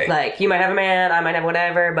 Okay. Like, you might have a man, I might have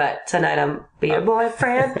whatever, but tonight I'm be your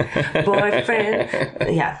boyfriend.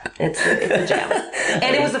 Yeah, it's a jam.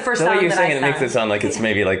 And it was the first song that I what you're saying, it sang. makes it sound like it's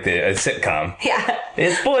maybe like a sitcom. Yeah.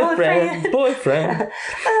 It's boyfriend.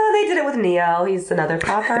 They did it with Neo. He's another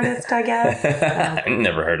pop artist, I guess.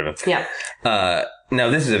 Never heard of him. Yeah. Now,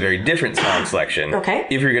 this is a very different song selection. Okay.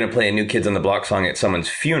 If you're going to play a New Kids on the Block song at someo's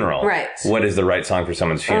funeral, right? What is the right song for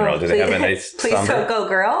someone's funeral? Do they have a nice Please song? Don't Go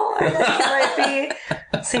Girl. I think it might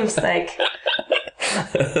be. Seems like.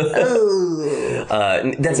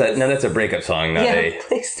 That's a breakup song, not a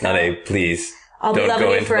please. I'll don't Be Loving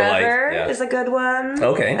go You into the light. Forever Yeah. is a good one.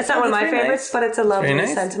 Okay. It's not one of my favorites, but it's a lovely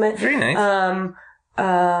sentiment. Very nice.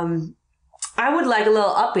 I would like a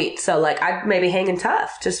little upbeat, so like I'd maybe Hanging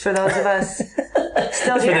Tough, just for those of us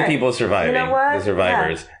still Just here. for the people surviving. You know what? The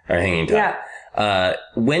survivors are hanging tough. Yeah.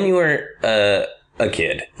 When you were a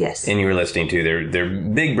kid, yes, and you were listening to their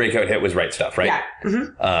big breakout hit was Right Stuff, right? Yeah.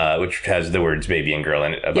 Mm-hmm. Which has the words baby and girl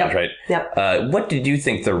in it a bunch, right? Yep. What did you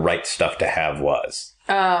think the right stuff to have was?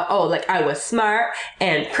 Like I was smart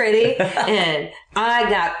and pretty and I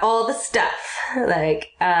got all the stuff. Like,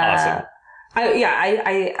 awesome.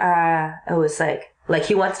 I was like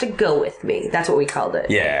he wants to go with me. That's what we called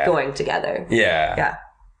it. Yeah. Like going together. Yeah. Yeah.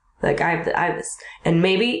 Like I was, and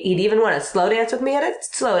maybe he'd even want to slow dance with me at a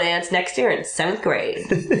slow dance next year in 7th grade.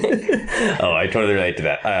 Oh, I totally relate to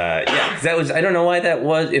that. Yeah, 'cause that was, I don't know why that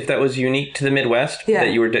was, if that was unique to the Midwest,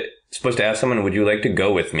 that you were supposed to ask someone, would you like to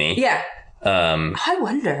go with me? Yeah. I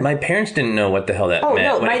wonder. My parents didn't know what the hell that meant.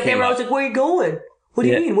 Oh, no. They were always like, where are you going? What do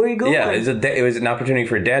you mean? Where are you going? Yeah, it was an opportunity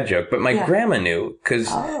for a dad joke, but my grandma knew because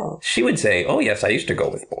she would say, "Oh yes, I used to go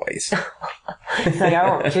with boys." Like,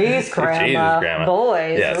 oh, jeez, grandma. Jesus, grandma.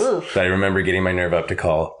 Boys. Yes. Oof. So I remember getting my nerve up to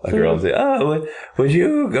call a girl and say, "Oh, would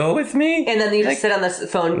you go with me?" And then you just sit on the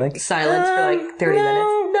phone silence for like 30 minutes.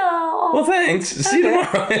 No. Well, thanks. See you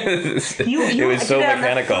tomorrow. It was so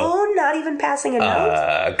mechanical. On the phone not even passing a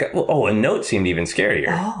note? A note seemed even scarier.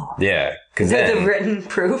 Oh. Yeah. Is that the written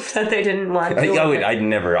proof that they didn't want to? I'd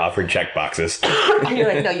never offered check boxes. And you're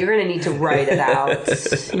like, no, you're going to need to write it out.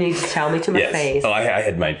 You need to tell me to my face. Oh, I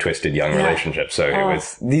had my twisted young relationship. So it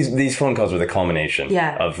was, these phone calls were the culmination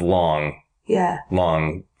of long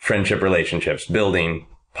friendship relationships, building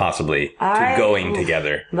possibly to going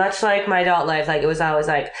together. Much like my adult life, like it was always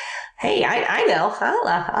like, hey, I know.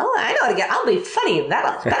 I know how to get. I'll be funny.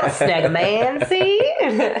 That'll snag a man. See, I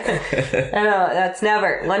know that's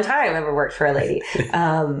never one time ever worked for a lady.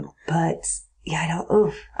 But yeah, I don't.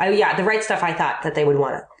 Oof. The right stuff. I thought that they would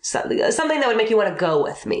want something that would make you want to go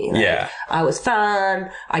with me. Like, I was fun.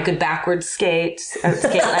 I could backwards skate. Skate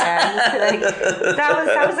land. Like,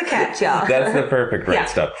 that was a catch, y'all. That's the perfect right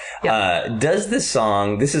stuff. Yeah. Does the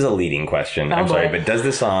song? This is a leading question. I'm sorry, but does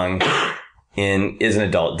the song? Is an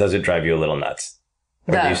adult, does it drive you a little nuts?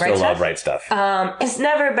 Or do you still love right stuff? It's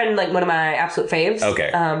never been like one of my absolute faves.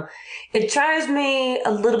 Okay. It drives me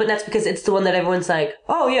a little bit nuts because it's the one that everyone's like,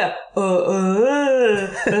 oh yeah,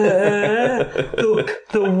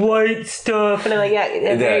 the white stuff. And I'm like, yeah,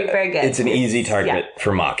 very, very good. It's an easy target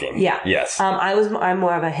for mocking. Yeah. Yes. I'm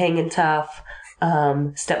more of a hanging tough,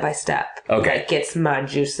 step by step. Okay. That gets my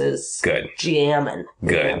juices. Good. Jamming.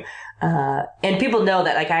 Good. And people know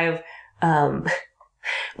that, like, I've,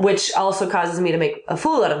 which also causes me to make a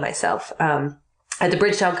fool out of myself. At the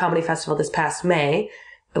Bridgetown Comedy Festival this past May,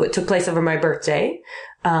 it took place over my birthday.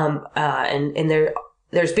 And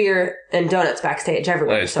there's beer and donuts backstage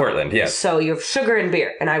everywhere. It's Portland, yes. So you have sugar and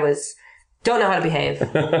beer. And I don't know how to behave,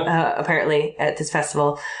 apparently, at this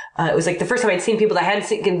festival. It was like the first time I'd seen people that I hadn't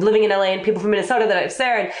seen, living in LA, and people from Minnesota that I was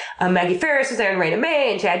there, and Maggie Ferris was there, and Raina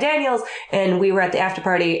May, and Chad Daniels, and we were at the after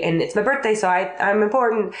party, and it's my birthday, so I'm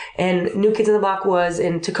important, and New Kids on the Block was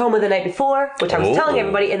in Tacoma the night before, which I was telling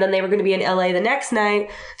everybody, and then they were going to be in LA the next night,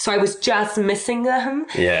 so I was just missing them.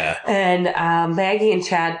 Yeah. And Maggie and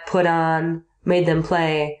Chad made them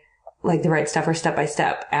play like the right stuff or step by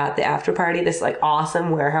step at the after party, this like awesome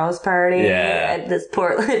warehouse party at this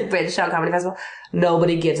Portland Bridgetown Comedy Festival.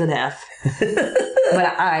 Nobody gives an F. But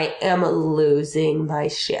I am losing my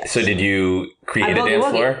shit. So did you create a dance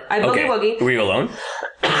floor? I boogie woogie. Were you alone?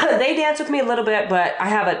 They dance with me a little bit, but I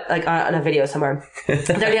have it like on a video somewhere. They're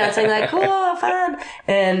dancing like, cool, fun.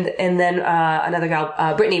 And then another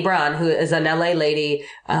gal, Brittany Braun, who is an LA lady,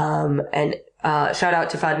 and shout out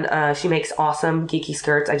to Fun. She makes awesome geeky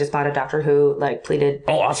skirts. I just bought a Doctor Who like pleated.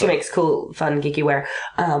 Oh, awesome. She makes cool, fun geeky wear.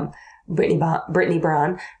 Brittany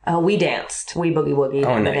Braun. We danced. We boogie woogie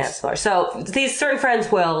on the dance floor. So these certain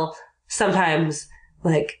friends will sometimes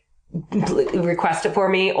like request it for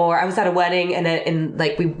me, or I was at a wedding and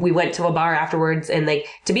like we went to a bar afterwards, and like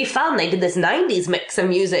to be fun they did this 90s mix of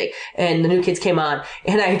music, and the New Kids came on,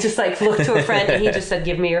 and I just like looked to a friend and he just said,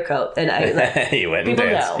 give me your coat, and I like, you went and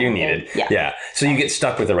danced. You needed. Yeah. So you get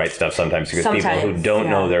stuck with the right stuff sometimes because people who don't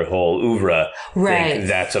know their whole oeuvre think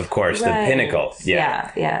that's of course the pinnacle.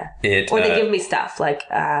 Yeah. Or they give me stuff like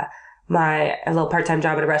a little part-time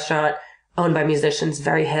job at a restaurant owned by musicians,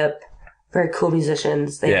 very hip, very cool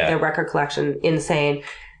musicians. Their record collection, insane.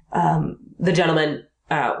 The gentleman,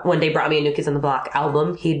 one day brought me a New Kids on the Block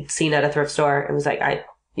album he'd seen at a thrift store and was like,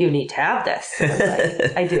 you need to have this. And I was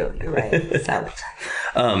like, I do. You're right.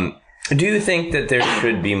 So, do you think that there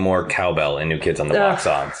should be more cowbell in New Kids on the Block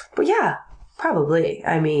songs? But yeah, probably.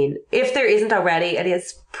 I mean, if there isn't already, it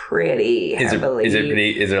is pretty heavily.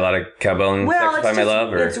 Is there a lot of cowbell in Saxify My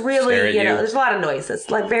Love? Or it's really, there's a lot of noises.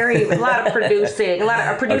 Like a lot of producing, a lot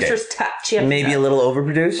of producer's touch. Maybe a little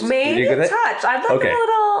overproduced? Maybe a touch. I'd like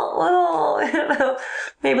a little,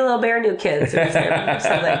 maybe a little Bare New Kids or something.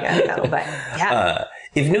 I don't know, but yeah.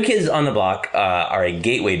 If New Kids on the Block are a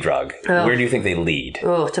gateway drug, where do you think they lead?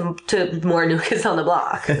 Oh, to more New Kids on the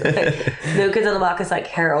Block. Like, New Kids on the Block is like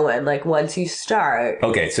heroin. Like once you start.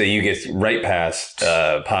 Okay, so you get right past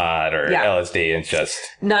pot or LSD, and it's just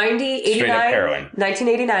 89 straight up heroin.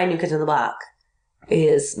 1989 New Kids on the Block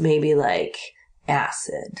is maybe like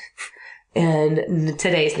acid. And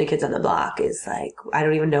today's New Kids on the Block is like, I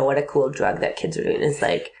don't even know what a cool drug that kids are doing. It's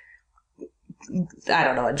like, I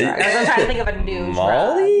don't know what drug. I'm trying to think of a new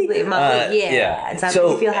Molly? drug. Molly? Yeah. Does that make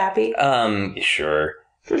you feel happy? Sure.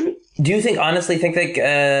 Do you honestly think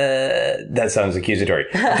that sounds accusatory.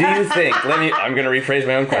 Do you think, I'm going to rephrase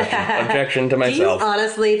my own question. Objection to myself. Do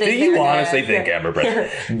you honestly think Amber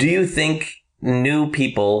Press? Do you think new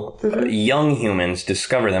people, young humans,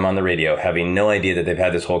 discover them on the radio, having no idea that they've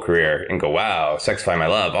had this whole career, and go, wow, Saxify My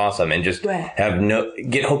Love, awesome, and just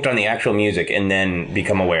get hooked on the actual music and then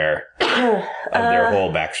become aware of their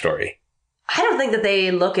whole backstory? I don't think that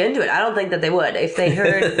they look into it. I don't think that they would if they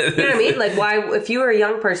heard, you know what I mean? Like, why, if you were a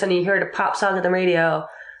young person and you heard a pop song on the radio,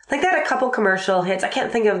 like they had a couple commercial hits. I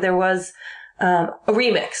can't think of, there was, a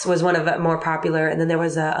Remix was one of the more popular. And then there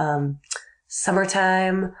was a,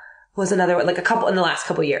 Summertime was another one, like a couple in the last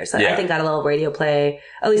couple years. I think got a little radio play,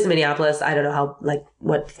 at least in Minneapolis. I don't know how, like,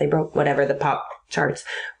 what they broke, whatever, the pop charts.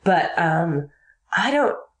 But, I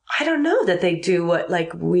don't know that they do what,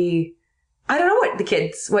 like, I don't know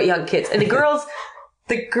what young kids, and the girls,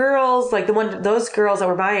 like those girls that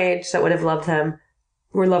were my age that would have loved them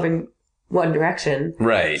were loving One Direction.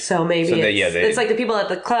 Right. So maybe it's like the people at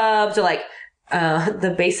the clubs or like,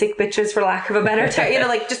 the basic bitches, for lack of a better term,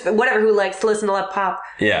 like just whatever, who likes to listen to pop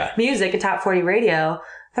music and top 40 radio.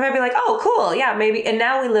 That might be like, oh, cool. Yeah, maybe. And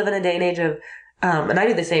now we live in a day and age of, and I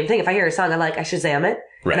do the same thing. If I hear a song I like, I Shazam it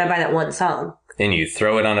and I buy that one song. And you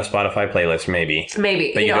throw it on a Spotify playlist, maybe.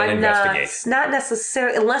 But you don't investigate. Not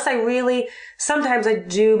necessarily, unless I really, sometimes I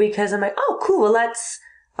do because I'm like, oh, cool. Well,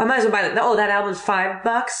 I might as well buy that. Oh, that album's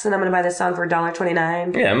 $5 and I'm going to buy this song for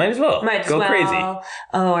 $1.29. Yeah, might as well. Go crazy.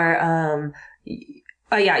 Or,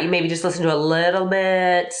 you maybe just listen to a little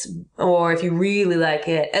bit, or if you really like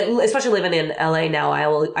it, especially living in LA now, I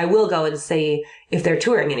will go and see if they're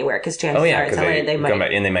touring anywhere, because chances are it's LA, they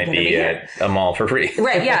might be at a mall for free.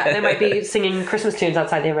 Right, yeah. They might be singing Christmas tunes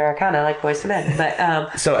outside the Americana, like Boyz II Men.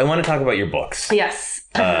 But, so I want to talk about your books. Yes.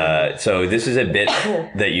 So this is a bit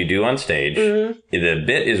that you do on stage. Mm-hmm. The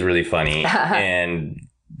bit is really funny, and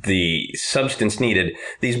the substance needed.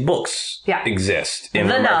 These books exist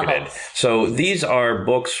and are marketed. So these are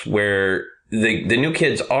books where the new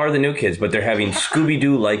kids are the new kids, but they're having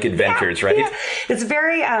Scooby-Doo-like adventures, right? Yeah. It's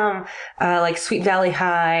very, like Sweet Valley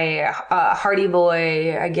High, Hardy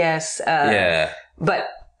Boy, I guess.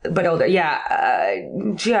 But older. Yeah.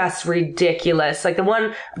 Just ridiculous. Like the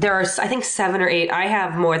one, there are, I think 7 or 8. I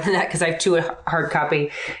have more than that because I have 2 hard copy.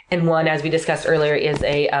 And one, as we discussed earlier, is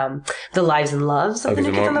The Lives and Loves of the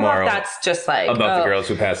New Kids on the Block. That's just like. About the girls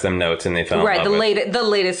who passed them notes and they fell in love with. The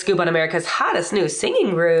latest scoop on America's hottest new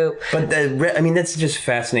singing group. But that's just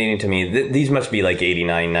fascinating to me. These must be like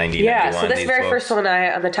 89, 90, yeah, 91. So this very first one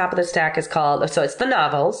on the top of the stack is called, so it's the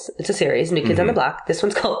novels. It's a series, New Kids on the Block. This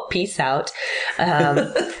one's called Peace Out.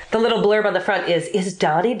 The little blurb on the front is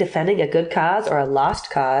Donnie defending a good cause or a lost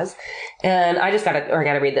cause? And I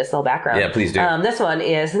gotta read this little background. Yeah, please do. This one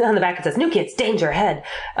is, on the back it says, New Kids, danger ahead.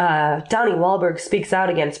 Donnie Wahlberg speaks out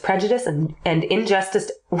against prejudice and injustice.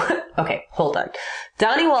 Okay, hold on.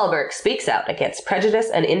 Donnie Wahlberg speaks out against prejudice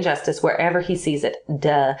and injustice wherever he sees it.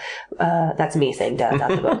 Duh. That's me saying duh, not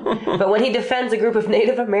the book. But when he defends a group of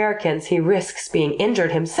Native Americans, he risks being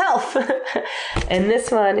injured himself. And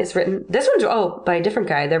this one's by a different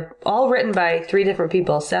guy. They're all written by 3 different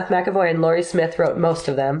people. Seth McAvoy and Laurie Smith wrote most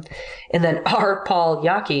of them. And then R. Paul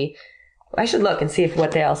Yockey. I should look and see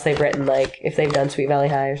what else they've written, like if they've done Sweet Valley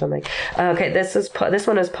High or something. Okay, this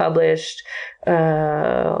one is published. Where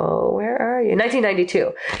are you?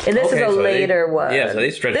 1992, and this is a later one. Yeah, so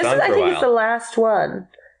they stretched on for a while. I think it's the last one.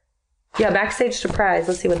 Yeah, Backstage Surprise.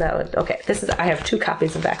 Let's see what that one. Okay, I have 2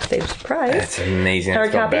 copies of Backstage Surprise. That's amazing.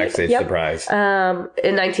 It's called Backstage Surprise.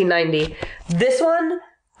 In 1990, this one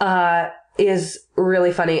is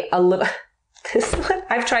really funny. A little. This one,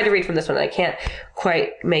 I've tried to read from this one and I can't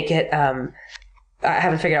quite make it, I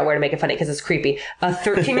haven't figured out where to make it funny because it's creepy. A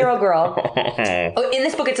 13-year-old girl. In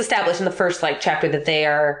this book, it's established in the first chapter that they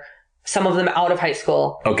are, some of them out of high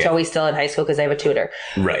school. Okay. Joey's still in high school because they have a tutor.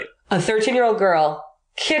 Right. A 13-year-old girl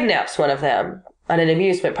kidnaps one of them on an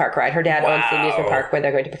amusement park ride. Her dad owns the amusement park where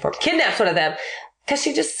they're going to perform. Kidnaps one of them. Because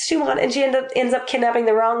she ends up kidnapping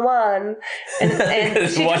the wrong one. And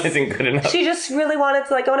because one isn't good enough. She just really wanted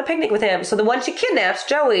to go on a picnic with him. So the one she kidnaps,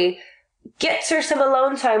 Joey, gets her some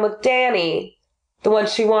alone time with Danny, the one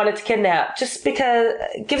she wanted to kidnap, just because,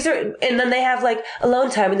 gives her, and then they have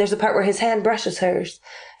alone time and there's a part where his hand brushes hers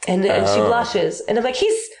and she blushes. And I'm like,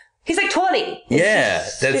 he's 20. Yeah,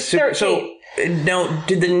 that's super. So now,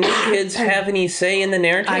 did the new kids have any say in the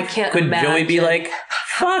narrative? I can't Could imagine. Joey be like,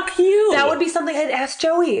 fuck you? That would be something I'd ask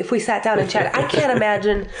Joey if we sat down and chatted. I can't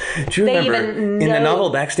imagine Do you they remember even know. In the novel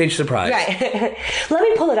Backstage Surprise? Right. Let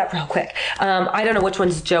me pull it up real quick. I don't know which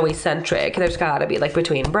one's Joey-centric. There's got to be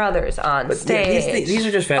between brothers on stage. Yeah, these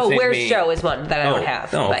are just fascinating. Oh, Where's Joe is one that I don't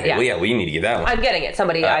have. Oh, okay. Well, yeah, we need to get that one. I'm getting it.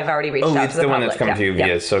 Somebody I've already reached out to. Oh, it's the one that's come to you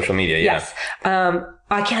via social media, yeah. Yes.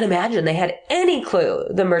 I can't imagine they had any clue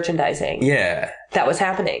the merchandising that was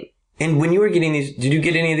happening. And when you were getting these, did you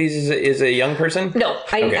get any of these as a young person? No,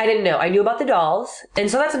 I didn't know. I knew about the dolls.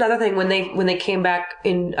 And so that's another thing. When they came back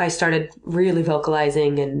in, I started really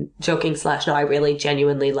vocalizing and joking / no, I really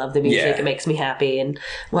genuinely love the music. It makes me happy and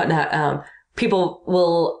whatnot. people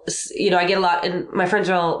will, I get a lot, and my friends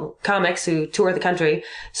are all comics who tour the country.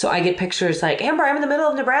 So I get pictures like, Amber, I'm in the middle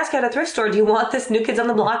of Nebraska at a thrift store. Do you want this New Kids on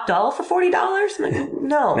the Block doll for $40? I'm like,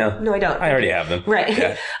 no, I don't. I already have them. Right.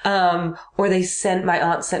 Yeah. Or my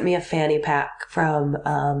aunt sent me a fanny pack from,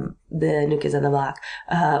 the New Kids on the Block,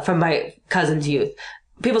 from my cousin's youth.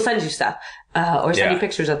 People send you stuff, or send you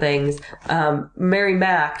pictures of things. Mary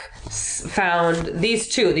Mack found these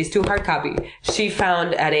two hard copy. She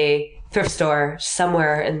found at a thrift store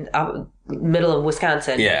somewhere in middle of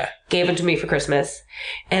Wisconsin. Yeah. Gave them to me for Christmas.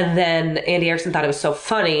 And then Andy Erickson thought it was so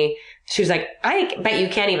funny. She was like, I bet you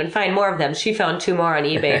can't even find more of them. She found 2 more on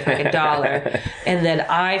eBay for like $1. And then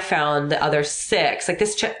I found the other 6, like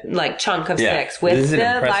this chunk of 6 with the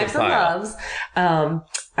Lives and Loves.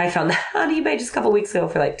 I found that on eBay just a couple weeks ago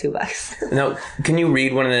for like $2. Now, can you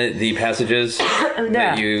read one of the passages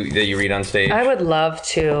that you read on stage? I would love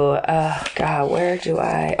to. God, where do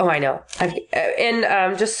I? Oh, I know.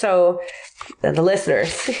 Just so the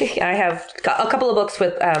listeners, I have a couple of books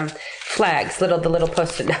with flags, the little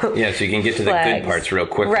post-it note. Yeah, so you can get to the good parts real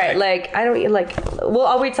quick. Right, like I don't like. Well,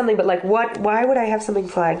 I'll read something, but like what? Why would I have something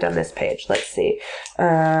flagged on this page? Let's see.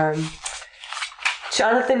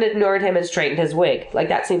 Jonathan ignored him and straightened his wig. Like,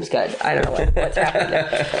 that seems good. I don't know what's happening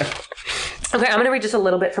there. Okay, I'm going to read just a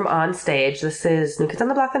little bit from On Stage. This is New Kids on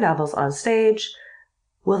the Block, the novels on stage.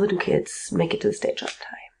 Will the new kids make it to the stage on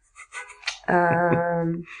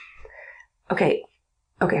time? Okay,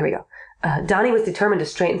 here we go. Donnie was determined to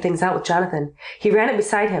straighten things out with Jonathan. He ran it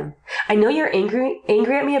beside him. I know you're angry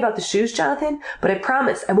at me about the shoes, Jonathan, but I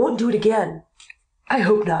promise I won't do it again. I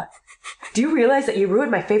hope not. Do you realize that you ruined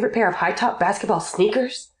my favorite pair of high-top basketball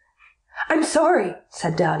sneakers? I'm sorry,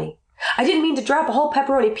 said Donnie. I didn't mean to drop a whole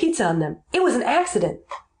pepperoni pizza on them. It was an accident.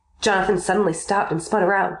 Jonathan suddenly stopped and spun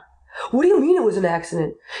around. What do you mean it was an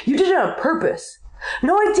accident? You did it on purpose.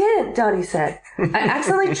 No, I didn't, Donnie said. I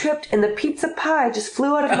accidentally tripped and the pizza pie just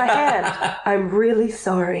flew out of my hand. I'm really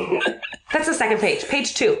sorry. That's the second page.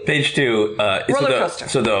 Page 2. Page 2. Roller coaster.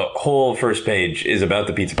 So the whole first page is about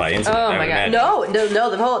the pizza pie incident. Oh my God. No.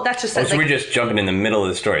 The whole, that's just... so we're just jumping in the middle of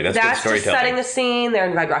the story. That's good storytelling. Just setting the scene. They're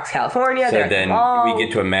in Red Rocks, California. So then we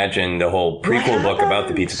get to imagine the whole prequel book about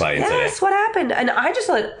the pizza pie incident. Yes, what happened? And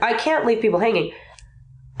I can't leave people hanging.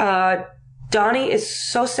 Donnie is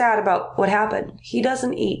so sad about what happened. He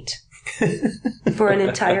doesn't eat for an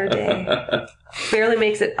entire day. Barely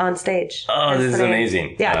makes it on stage. Oh, this is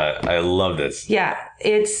amazing. Yeah. I love this. Yeah.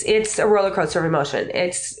 It's a roller coaster of emotion.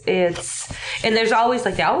 And there's always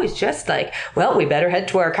they always just well, we better head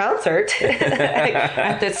to our concert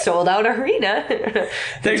at this sold out arena.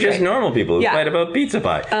 They're just great. Normal people who fight about pizza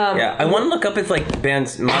pie. I want to look up if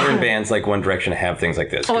modern bands like One Direction have things like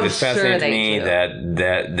this. It's fascinating to me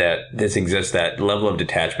that this exists, that level of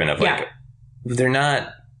detachment of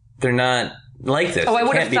they're not like this. Oh, I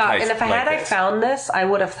would have thought, and if I found this, I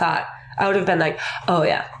would have been like, oh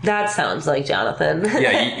yeah, that sounds like Jonathan.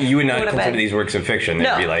 Yeah, you would not consider these works of fiction.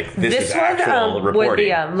 They'd be like, this is actual reporting.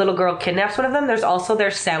 When the little girl kidnaps one of them, there's also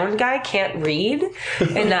their sound guy can't read,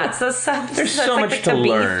 and that's there's so much to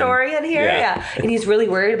learn. Story in here, yeah, and he's really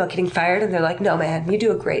worried about getting fired, and they're like, no man, you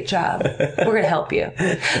do a great job. We're gonna help you.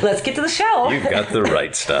 Let's get to the show. You've got the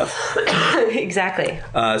right stuff. Exactly.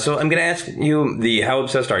 So I'm gonna ask you the how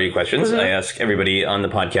obsessed are you questions. Mm-hmm. I ask everybody on the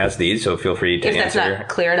podcast these, so feel free to answer. If that's not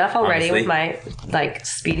clear enough already. With my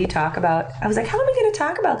speedy talk about, I was like, how am I going to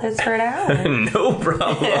talk about this for an hour? No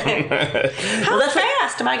problem. How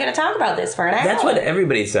fast am I going to talk about this for an hour? That's what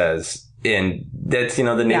everybody says. And that's,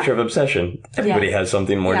 the nature of obsession. Everybody has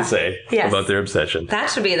something more to say about their obsession.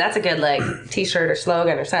 That's a good, t-shirt or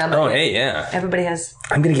slogan or something. Oh, hey, yeah. Everybody has...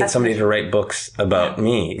 I'm going to get somebody to write books about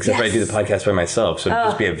me, except for I do the podcast by myself, so it'd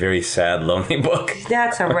just be a very sad, lonely book.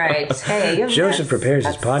 That's all right. Hey, Joseph prepares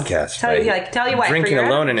his podcast tell you what, drinking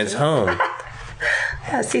alone in his home.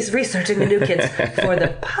 Yes, he's researching the new kids for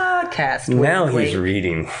the podcast. Now he's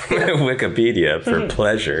reading Wikipedia for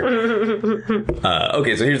pleasure.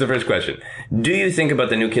 Okay, so here's the first question. Do you think about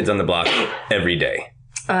the New Kids on the Block every day?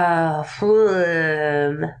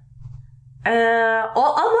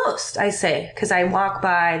 Almost, I say, because I walk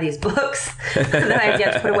by these books that I've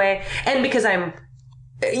yet to put away, and because right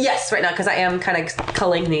now, because I am kind of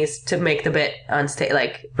culling these to make the bit on stage.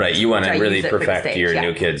 Right, you want to really perfect your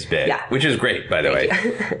New Kids bit, which is great, by the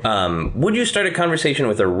way. Would you start a conversation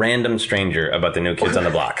with a random stranger about the New Kids on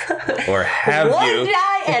the Block? Or have you? Would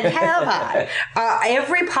I and have I?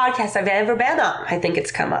 Every podcast I've ever been on, I think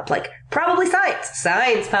it's come up. Probably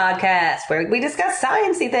Science podcast, where we discuss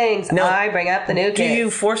sciencey things. No. I bring up the new Do kids.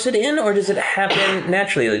 you force it in, or does it happen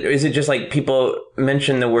naturally? Or is it just like people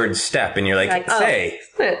mention the word step and you're like say?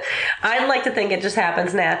 I'd like to think it just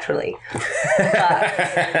happens naturally.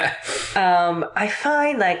 But I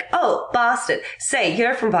find like, Boston. Say,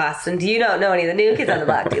 you're from Boston. Do you not know any of the new kids on the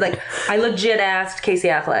block? Like, I legit asked Casey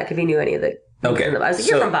Affleck if he knew any of the Okay. I was like,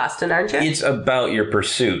 you're from Boston, aren't you? It's about your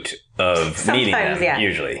pursuit of meeting them, yeah.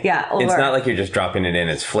 usually. Yeah. It's not like you're just dropping it in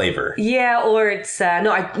as flavor. Yeah, or it's,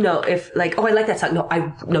 if like, I like that song.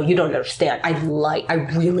 No, you don't understand. I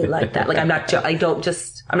really like that. Like, I'm not trying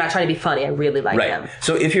to be funny. I really like them.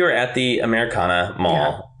 So if you were at the Americana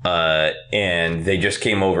Mall, and they just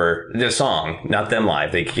came over the song, not them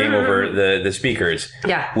live, they came over the speakers.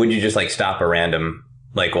 Yeah. Would you just like stop a random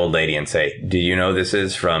like old lady and say, do you know this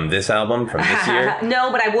is from this album from this year?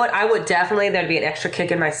 No, but I would definitely, there'd be an extra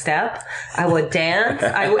kick in my step. I would dance.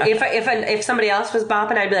 I would, if somebody else was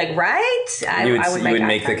bopping, I'd be like, right? You would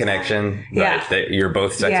make the connection. Yeah. Right, that you're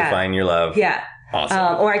both sexifying your love. Yeah.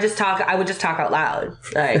 Awesome. Or I would just talk out loud.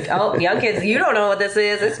 Like, young kids, you don't know what this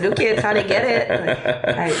is. It's new kids, honey, get it. Like,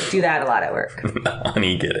 I do that a lot at work.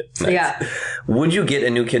 Honey, get it. Nice. Yeah. Would you get a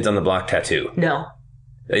New Kids on the Block tattoo? No.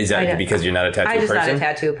 Is that because you're not a tattoo person? I'm just not a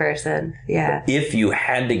tattoo person. Yeah. If you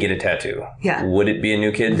had to get a tattoo, yeah, would it be a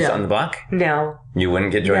New Kids on the Block? No. You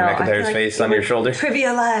wouldn't get Joey McIntyre's face on your shoulder?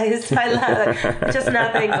 Trivialized. I love it. Just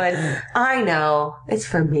nothing, but I know. It's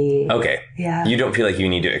for me. Okay. Yeah. You don't feel like you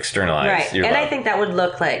need to externalize your love. I think that would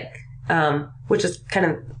look like, which is kind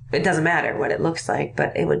of, it doesn't matter what it looks like,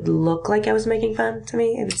 but it would look like I was making fun to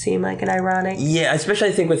me. It would seem like an ironic. Yeah, especially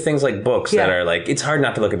I think with things like books that are like, it's hard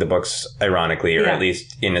not to look at the books ironically, or at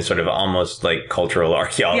least in a sort of almost like cultural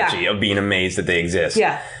archaeology of being amazed that they exist.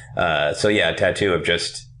 Yeah. A tattoo of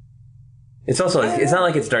just, it's also, it's not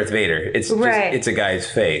like it's Darth Vader. It's just, it's a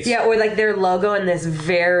guy's face. Yeah, or like their logo in this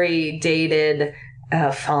very dated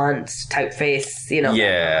font typeface,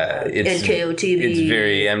 Yeah. It's NKOTV. It's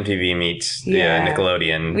very MTV meets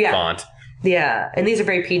Nickelodeon font. Yeah. And these are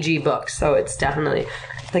very PG books, so it's definitely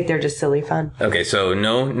like they're just silly fun. Okay, so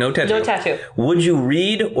no tattoo. No tattoo. Would you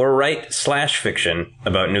read or write /fiction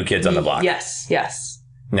about New Kids on the Block? Yes.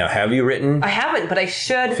 Now, have you written? I haven't, but I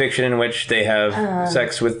should. Fiction in which they have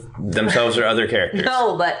sex with themselves or other characters?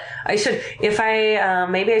 No, but I should. If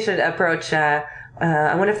maybe I should approach. I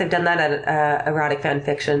wonder if they've done that at erotic fan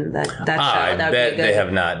fiction. That show. I that would bet be good. they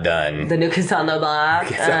have not done The New Kids on the Block.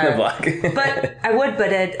 Kids on the Block. But I would.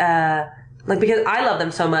 But it because I love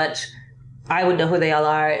them so much, I would know who they all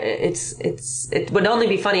are. It would only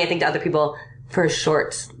be funny, I think, to other people for a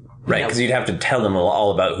short. Right, because you'd have to tell them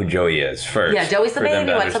all about who Joey is first. Yeah, Joey's the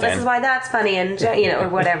baby one, so this is why that's funny, and or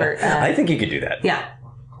whatever. I think you could do that. Yeah,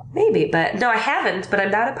 maybe, but no, I haven't. But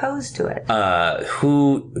I'm not opposed to it.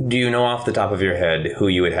 Who do you know off the top of your head who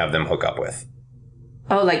you would have them hook up with?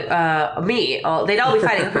 Oh, like me. Oh, they'd all be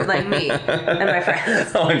fighting for like me and my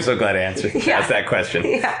friends. Oh, I'm so glad I asked that question.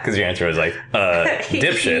 Yeah, because your answer was like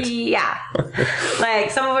dipshit. Yeah,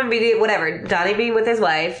 like someone would be whatever. Donnie be with his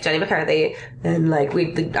wife, Jenny McCarthy, and like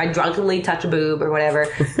I drunkenly touch a boob or whatever,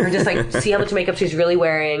 or just like see how much makeup she's really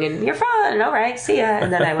wearing, and you're fun. All right, see ya.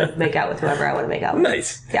 And then I would make out with whoever I want to make out with.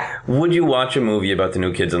 Nice. Yeah. Would you watch a movie about the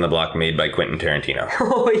New Kids on the Block made by Quentin Tarantino?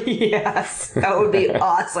 Oh yes, that would be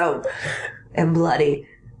awesome. And bloody.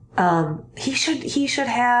 He should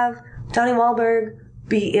have Donnie Wahlberg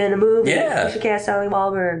be in a movie. Yeah. He should cast Donnie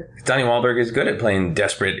Wahlberg. Donnie Wahlberg is good at playing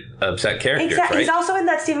desperate, upset characters, Exactly. right? He's also in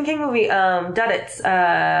that Stephen King movie, Duddits.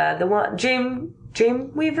 The one,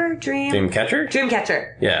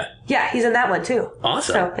 Dreamcatcher. Yeah. Yeah, he's in that one too.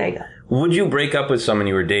 Awesome. So, there you go. Would you break up with someone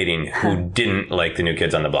you were dating who didn't like the New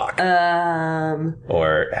Kids on the Block?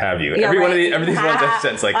 Or have you? Yeah, Every these ones I've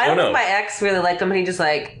said, it's like, I oh don't think my ex really liked him, and he just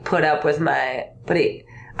like put up with I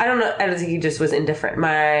don't know, I don't think he just was indifferent.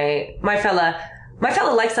 My fella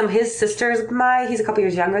likes him. His sister's he's a couple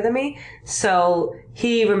years younger than me, so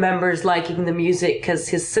he remembers liking the music because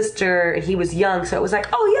his sister, he was young, so it was like,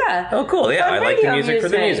 oh yeah. Oh cool, yeah, I like the music for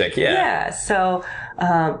the music, yeah. Yeah, so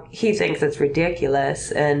he thinks it's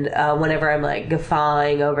ridiculous, and whenever I'm like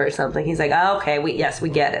guffawing over something, he's like, oh, okay, we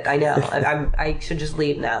get it, I know. I should just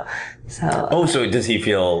leave now. So so does he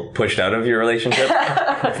feel pushed out of your relationship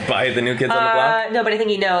by the New Kids on the Block? No, but I think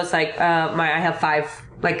he knows, like, I have 5,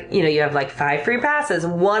 like, you have like 5 free passes.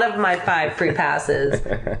 One of my 5 free passes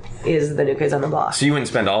is the New Kids on the Block. So you wouldn't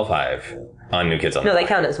spend all 5 on New Kids on the Block? No, they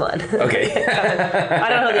count as one. Okay. I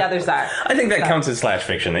don't know who the others are. I think that counts as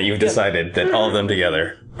 /fiction, that you've decided that all of them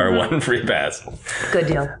together are one free pass. Good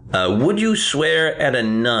deal. Would you swear at a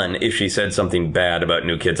nun if she said something bad about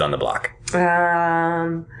New Kids on the Block?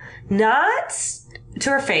 Not to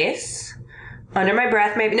her face, under my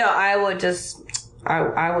breath, maybe. No, I would just...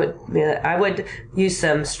 I would use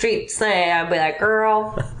some street slang. I'd be like,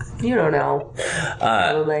 girl, you don't know.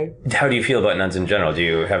 Probably. How do you feel about nuns in general? Do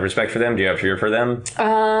you have respect for them? Do you have fear for them?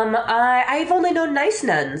 I've only known nice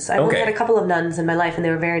nuns. I've only had a couple of nuns in my life, and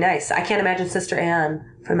they were very nice. I can't imagine Sister Anne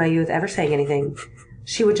from my youth ever saying anything.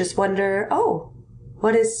 She would just wonder, well,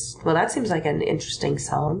 that seems like an interesting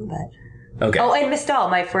song, but... Okay. Oh, and Miss Dahl,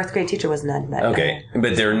 my 4th grade teacher, was a nun. But,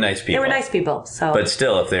 but they were nice people. They were nice people, so... But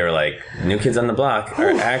still, if they were like, New Kids on the Block are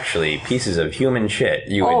actually pieces of human shit,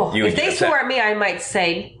 you would if they swore at me, I might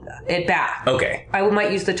say it back. Okay. I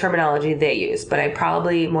might use the terminology they use, but I'd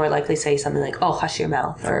probably more likely say something like, oh, hush your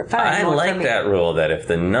mouth, or fine. I like that rule that if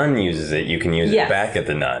the nun uses it, you can use it back at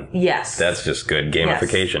the nun. Yes. That's just good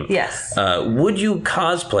gamification. Yes. Would you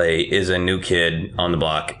cosplay as a New Kid on the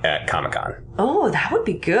Block at Comic-Con? Oh, that would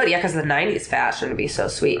be good. Yeah, because the 90s fashion would be so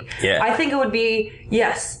sweet. Yeah. I think it would be,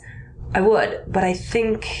 yes, I would. But I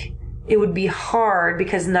think it would be hard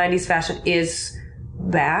because 90s fashion is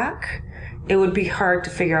back. It would be hard to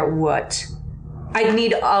figure out what. I'd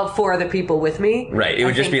need 4 other people with me. Right. It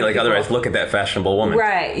would just be like, otherwise, look at that fashionable woman.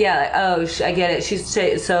 Right. Yeah. Like, I get it. She's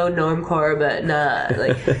so normcore, but not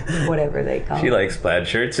like whatever they call it. She likes plaid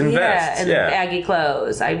shirts and vests. And Aggie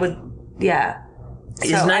clothes. I would,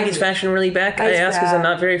 Is 90s fashion really back? I ask as a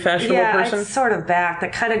not very fashionable person. Yeah, it's sort of back.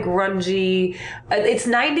 That kind of grungy. It's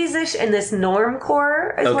 90s-ish, and this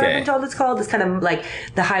normcore is what I've been told it's called. It's kind of like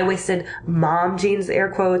the high-waisted mom jeans,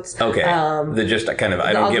 air quotes. Okay. The just kind of,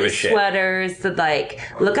 I don't give a shit. Sweaters that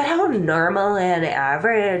look at how normal and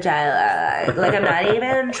average I look. Like, I'm not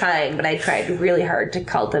even trying, but I tried really hard to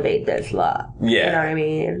cultivate this look. Yeah. You know what I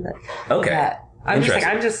mean? Okay. Yeah. I'm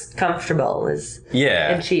just comfortable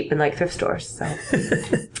and cheap in like thrift stores. So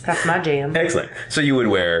that's my jam. Excellent. So you would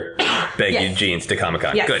wear baggy jeans to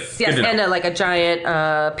Comic-Con. Yes. Good. Yes. Good to know. And like a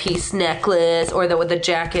giant piece necklace, or with the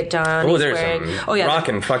jacket Donnie's wearing. Some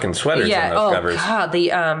rockin' fucking sweaters on those covers. God,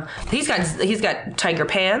 he's got tiger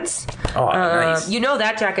pants. Oh, nice. You know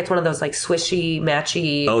that jacket's one of those like swishy,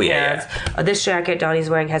 matchy pants. Yeah. This jacket Donnie's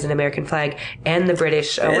wearing has an American flag and the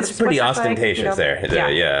British. It's pretty ostentatious there.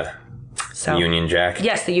 Yeah. So, Union Jack?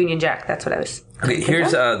 Yes, the Union Jack. That's what I was. Okay,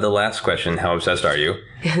 here's the last question. How obsessed are you?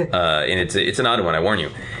 And it's an odd one, I warn you.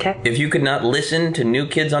 Okay. If you could not listen to New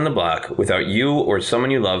Kids on the Block without you or someone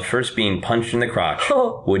you love first being punched in the crotch,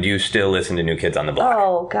 would you still listen to New Kids on the Block?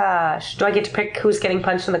 Oh, gosh. Do I get to pick who's getting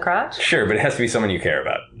punched in the crotch? Sure, but it has to be someone you care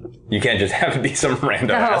about. You can't just have to be some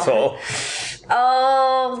random asshole.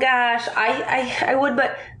 Oh, gosh. I would,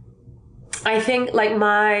 but... I think, like,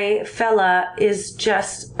 my fella is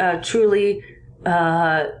just truly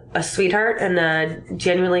a sweetheart and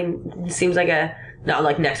genuinely seems like not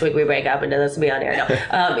like next week we break up and then let's be on air.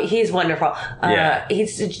 No. He's wonderful.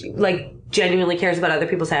 He's, like, genuinely cares about other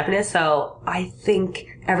people's happiness. So I think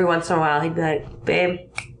every once in a while he'd be like, babe,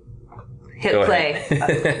 hit play.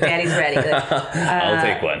 Daddy's ready. Like, I'll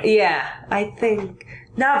take one. Yeah. I think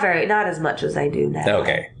not as much as I do now.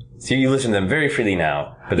 Okay. So you listen to them very freely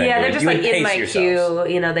now, but then they're just like in my yourselves.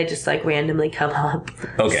 queue. You know, they just like randomly come up.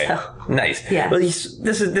 Okay, so, nice. Yeah. Well, this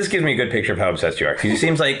gives me a good picture of how obsessed you are. Because it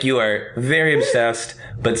seems like you are very obsessed,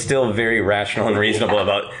 but still very rational and reasonable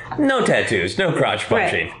about no tattoos, no crotch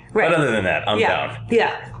punching. Right. But other than that, I'm down.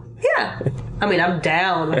 Yeah. I mean, I'm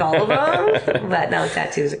down with all of them, but no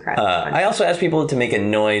tattoos are crotch. I also ask people to make a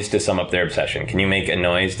noise to sum up their obsession. Can you make a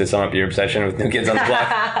noise to sum up your obsession with New Kids on the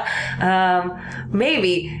Block?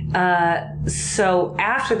 Maybe. So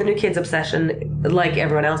after the New Kids obsession, like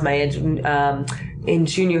everyone else my age, in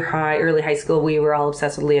junior high, early high school, we were all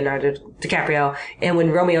obsessed with Leonardo DiCaprio. And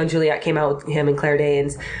when Romeo and Juliet came out with him and Claire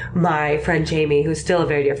Danes, my friend Jamie, who's still a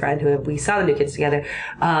very dear friend, who we saw the New Kids together,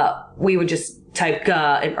 we would just type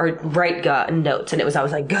 "guh" or write "guh" in notes, and it was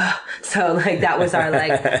always like "guh." So like that was our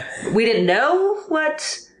like, we didn't know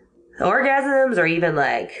what orgasms or even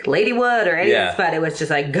like Ladywood or anything, but it was just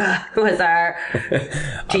like "guh" was our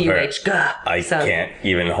GUH "guh." I can't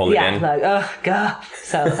even hold it in. Yeah, like "guh."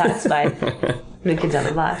 So that's my New Kids on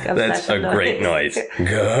the Block. That's a great noise.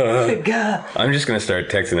 Guh. Guh. I'm just going to start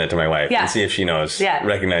texting that to my wife and see if she knows,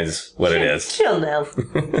 recognizes what it is. She'll know.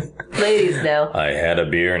 Ladies know. I had a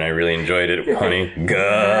beer and I really enjoyed it, honey.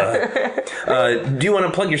 Guh. Do you want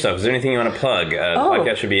to plug yourself? Is there anything you want to plug? The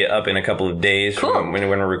podcast should be up in a couple of days from when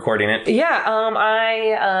we're recording it. Yeah,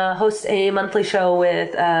 I host a monthly show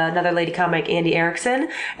with another lady comic, Andy Erickson,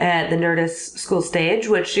 at the Nerdist School Stage,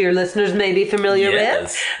 which your listeners may be familiar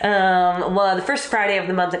with. Well, the first Friday of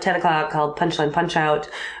the month at 10 o'clock, called Punchline Punch Out.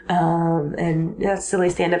 And that's a silly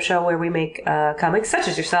stand-up show where we make comics, such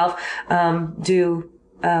as yourself,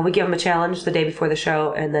 we give them a challenge the day before the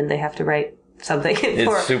show, and then they have to write something.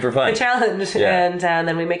 It's super fun. A challenge. Yeah. And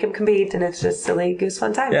then we make him compete, and it's just silly goose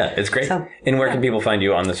fun time. Yeah, it's great. So, and where can people find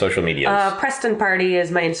you on the social medias? Preston Party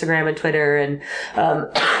is my Instagram and Twitter, and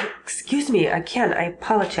excuse me, I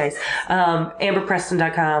apologize.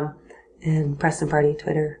 AmberPreston.com and Preston Party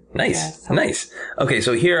Twitter. Nice, nice. Okay,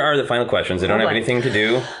 so here are the final questions. They don't have anything to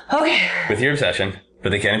do with your obsession,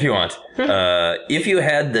 but they can if you want. If you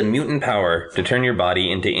had the mutant power to turn your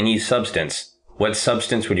body into any substance, what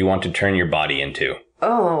substance would you want to turn your body into?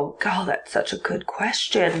 Oh, God, that's such a good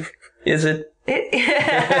question. Is it?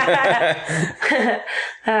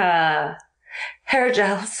 Hair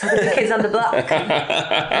gel, so the kids on the block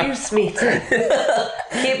use me to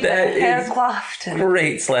keep their hair coiffed.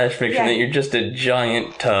 Great slash fiction that you're just a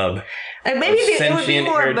giant tub. And maybe it would be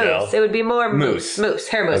more hair gel. mousse. It would be more Mousse.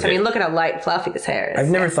 Hair mousse. Okay. I mean, look at how light and fluffy this hair is. I've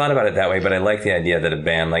never thought about it that way, but I like the idea that a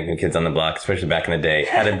band like New Kids on the Block, especially back in the day,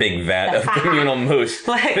 had a big vat of communal mousse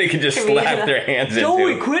they could just slap their hands into.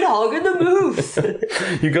 Joey, quit hogging the mousse.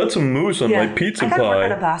 You got some mousse on my pizza I gotta work on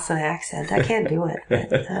pie. a Boston accent. I can't do it.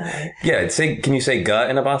 Yeah, can you say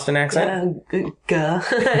 "guh" in a Boston accent? Guh. I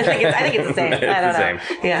think it's the same. It's I don't the know.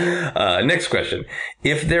 same. Yeah. Next question.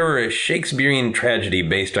 If there were a Shakespearean tragedy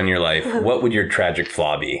based on your life, what would your tragic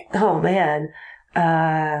flaw be? Oh man.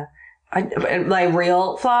 My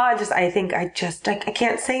real flaw, I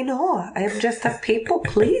can't say no. I am just a people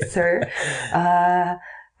pleaser.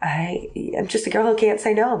 I'm just a girl who can't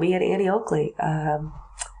say no. Me and Annie Oakley.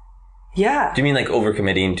 Yeah. Do you mean like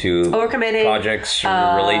overcommitting to projects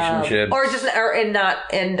or relationships,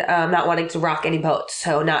 not wanting to rock any boats?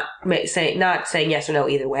 So not saying yes or no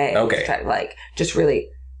either way. Okay. Just really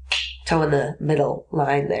toeing the middle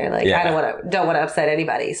line there. I don't want to upset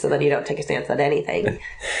anybody. So then you don't take a stance on anything.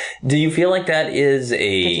 Do you feel like that is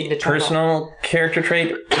a personal character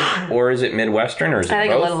trait, or is it Midwestern, or is it both? I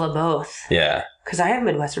think a little of both. Yeah. Because I have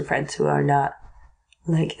Midwestern friends who are not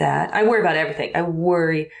like that. I worry about everything. I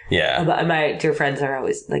worry about, my dear friends are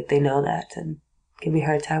always they know that and give me a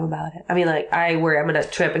hard time about it. I mean, I worry I'm going to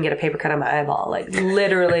trip and get a paper cut on my eyeball.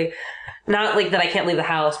 Literally, not that I can't leave the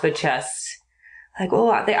house, but just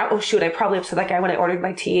shoot, I probably upset that guy when I ordered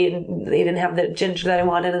my tea and they didn't have the ginger that I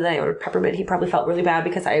wanted, and then I ordered peppermint. He probably felt really bad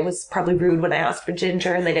because I was probably rude when I asked for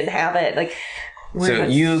ginger and they didn't have it. So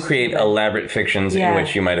you create elaborate fictions in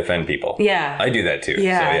which you might offend people. Yeah. I do that too.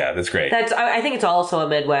 Yeah. So yeah, that's great. I think it's also a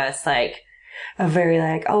Midwest, a very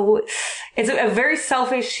it's a very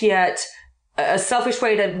selfish yet a selfish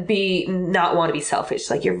way to not want to be selfish.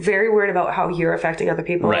 You're very worried about how you're affecting other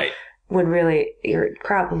people. Right. When really you're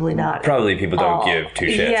probably not. Probably people don't give two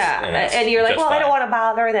shits. Yeah. And you're like, I don't want to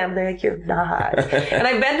bother them. They're like, you're not. And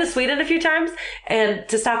I've been to Sweden a few times and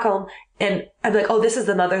to Stockholm. And I'm like, this is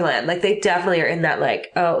the motherland. They definitely are in that, they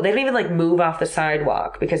don't even, move off the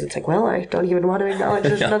sidewalk because it's I don't even want to acknowledge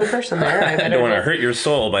there's another person there. I don't want to hurt your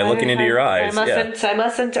soul by looking into your eyes. I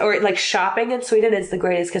mustn't. Or, shopping in Sweden is the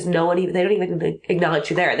greatest because they don't even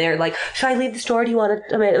acknowledge you there. They're like, should I leave the store? Do you want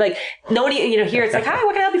to, no one, here it's hi,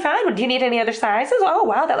 what can I help you find? Do you need any other sizes? Oh,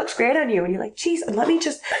 wow, that looks great on you. And you're like, geez, let me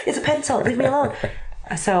it's a pencil. Leave me alone.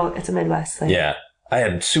 So it's a Midwest thing. Yeah. I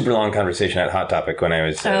had a super long conversation at Hot Topic when I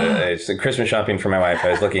was Christmas shopping for my wife.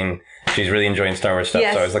 I was looking, she's really enjoying Star Wars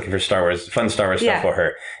stuff, so I was looking for fun Star Wars stuff for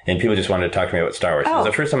her. And people just wanted to talk to me about Star Wars. It was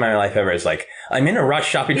the first time in my life ever. It's I'm in a rush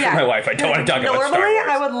shopping for my wife. I don't want to talk about Star Wars. Normally,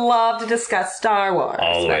 I would love to discuss Star Wars.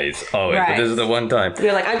 Always. Right. But this is the one time.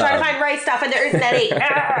 You're like, I'm trying to find right stuff and there isn't any.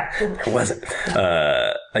 There wasn't.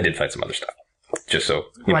 I did find some other stuff. Just so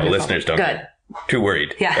listeners don't get too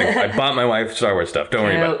worried. Yeah. I bought my wife Star Wars stuff. Don't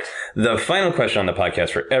worry about it. The final question on the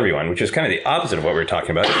podcast for everyone, which is kind of the opposite of what we were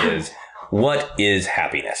talking about, is what is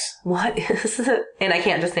happiness? What is it? And I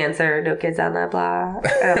can't just answer no kids on that block.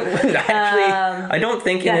 Actually, I don't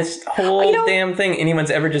think in this whole damn thing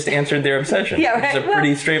anyone's ever just answered their obsession. Yeah, right. It's a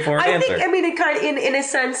pretty straightforward answer. I mean, it kind of, in a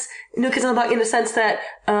sense, no kids on the block, in the sense that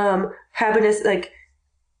happiness,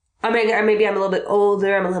 maybe I'm a little bit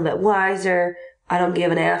older, I'm a little bit wiser, I don't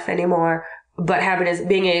give an F anymore. But happiness,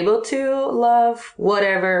 being able to love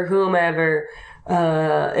whatever, whomever,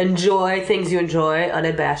 enjoy things you enjoy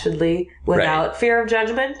unabashedly without fear of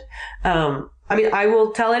judgment. I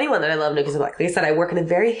will tell anyone that I love New Kids on the Block. Like I said, I work in a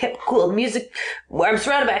very hip, cool music, where I'm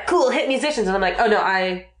surrounded by cool, hip musicians. And I'm like,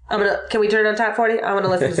 can we turn it on top 40? I want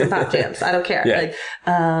to listen to some pop jams. I don't care.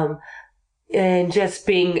 Yeah. And just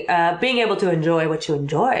being able to enjoy what you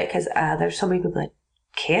enjoy. Cause, there's so many people that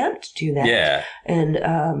can't do that. Yeah.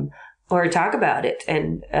 And, or talk about it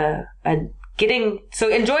and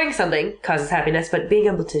enjoying something causes happiness, but being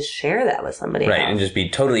able to share that with somebody else. And just be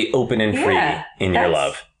totally open and free in your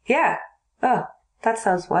love. Yeah. Oh, That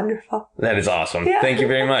sounds wonderful. That is awesome. Yeah. Thank you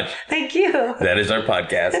very much. Thank you. That is our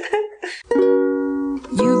podcast.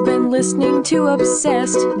 You've been listening to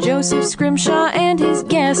Obsessed. Joseph Scrimshaw and his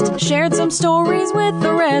guest shared some stories with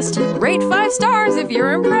the rest. Rate 5 stars if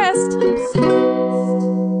you're impressed.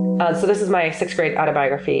 So this is my 6th grade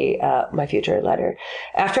autobiography, my future letter.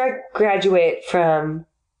 After I graduate from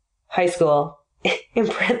high school, in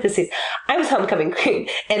parentheses, I was homecoming queen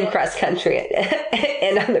and cross country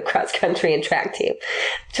and on the cross country and track team.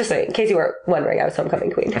 Just so, in case you were wondering, I was homecoming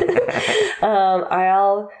queen.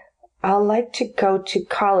 I'll like to go to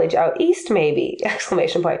college out east, maybe! !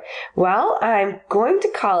 While I'm going to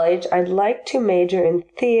college, I'd like to major in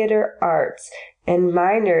theater arts and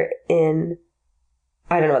minor in,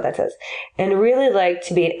 I don't know what that says, and really like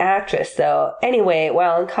to be an actress, though. Anyway,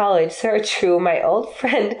 while in college, Sarah True, my old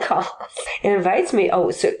friend, calls and invites me,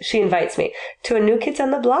 she invites me to a New Kids on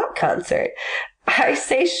the Block concert. I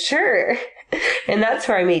say sure. And that's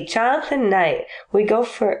where I meet Jonathan Knight. We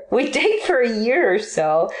date for a year or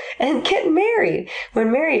so and get married.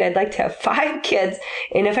 When married, I'd like to have 5 kids.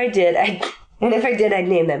 And if I did, I'd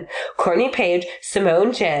name them Courtney Page,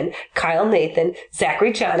 Simone Jen, Kyle Nathan,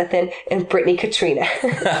 Zachary Jonathan, and Brittany Katrina.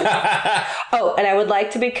 And I would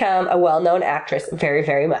like to become a well-known actress very,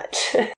 very much.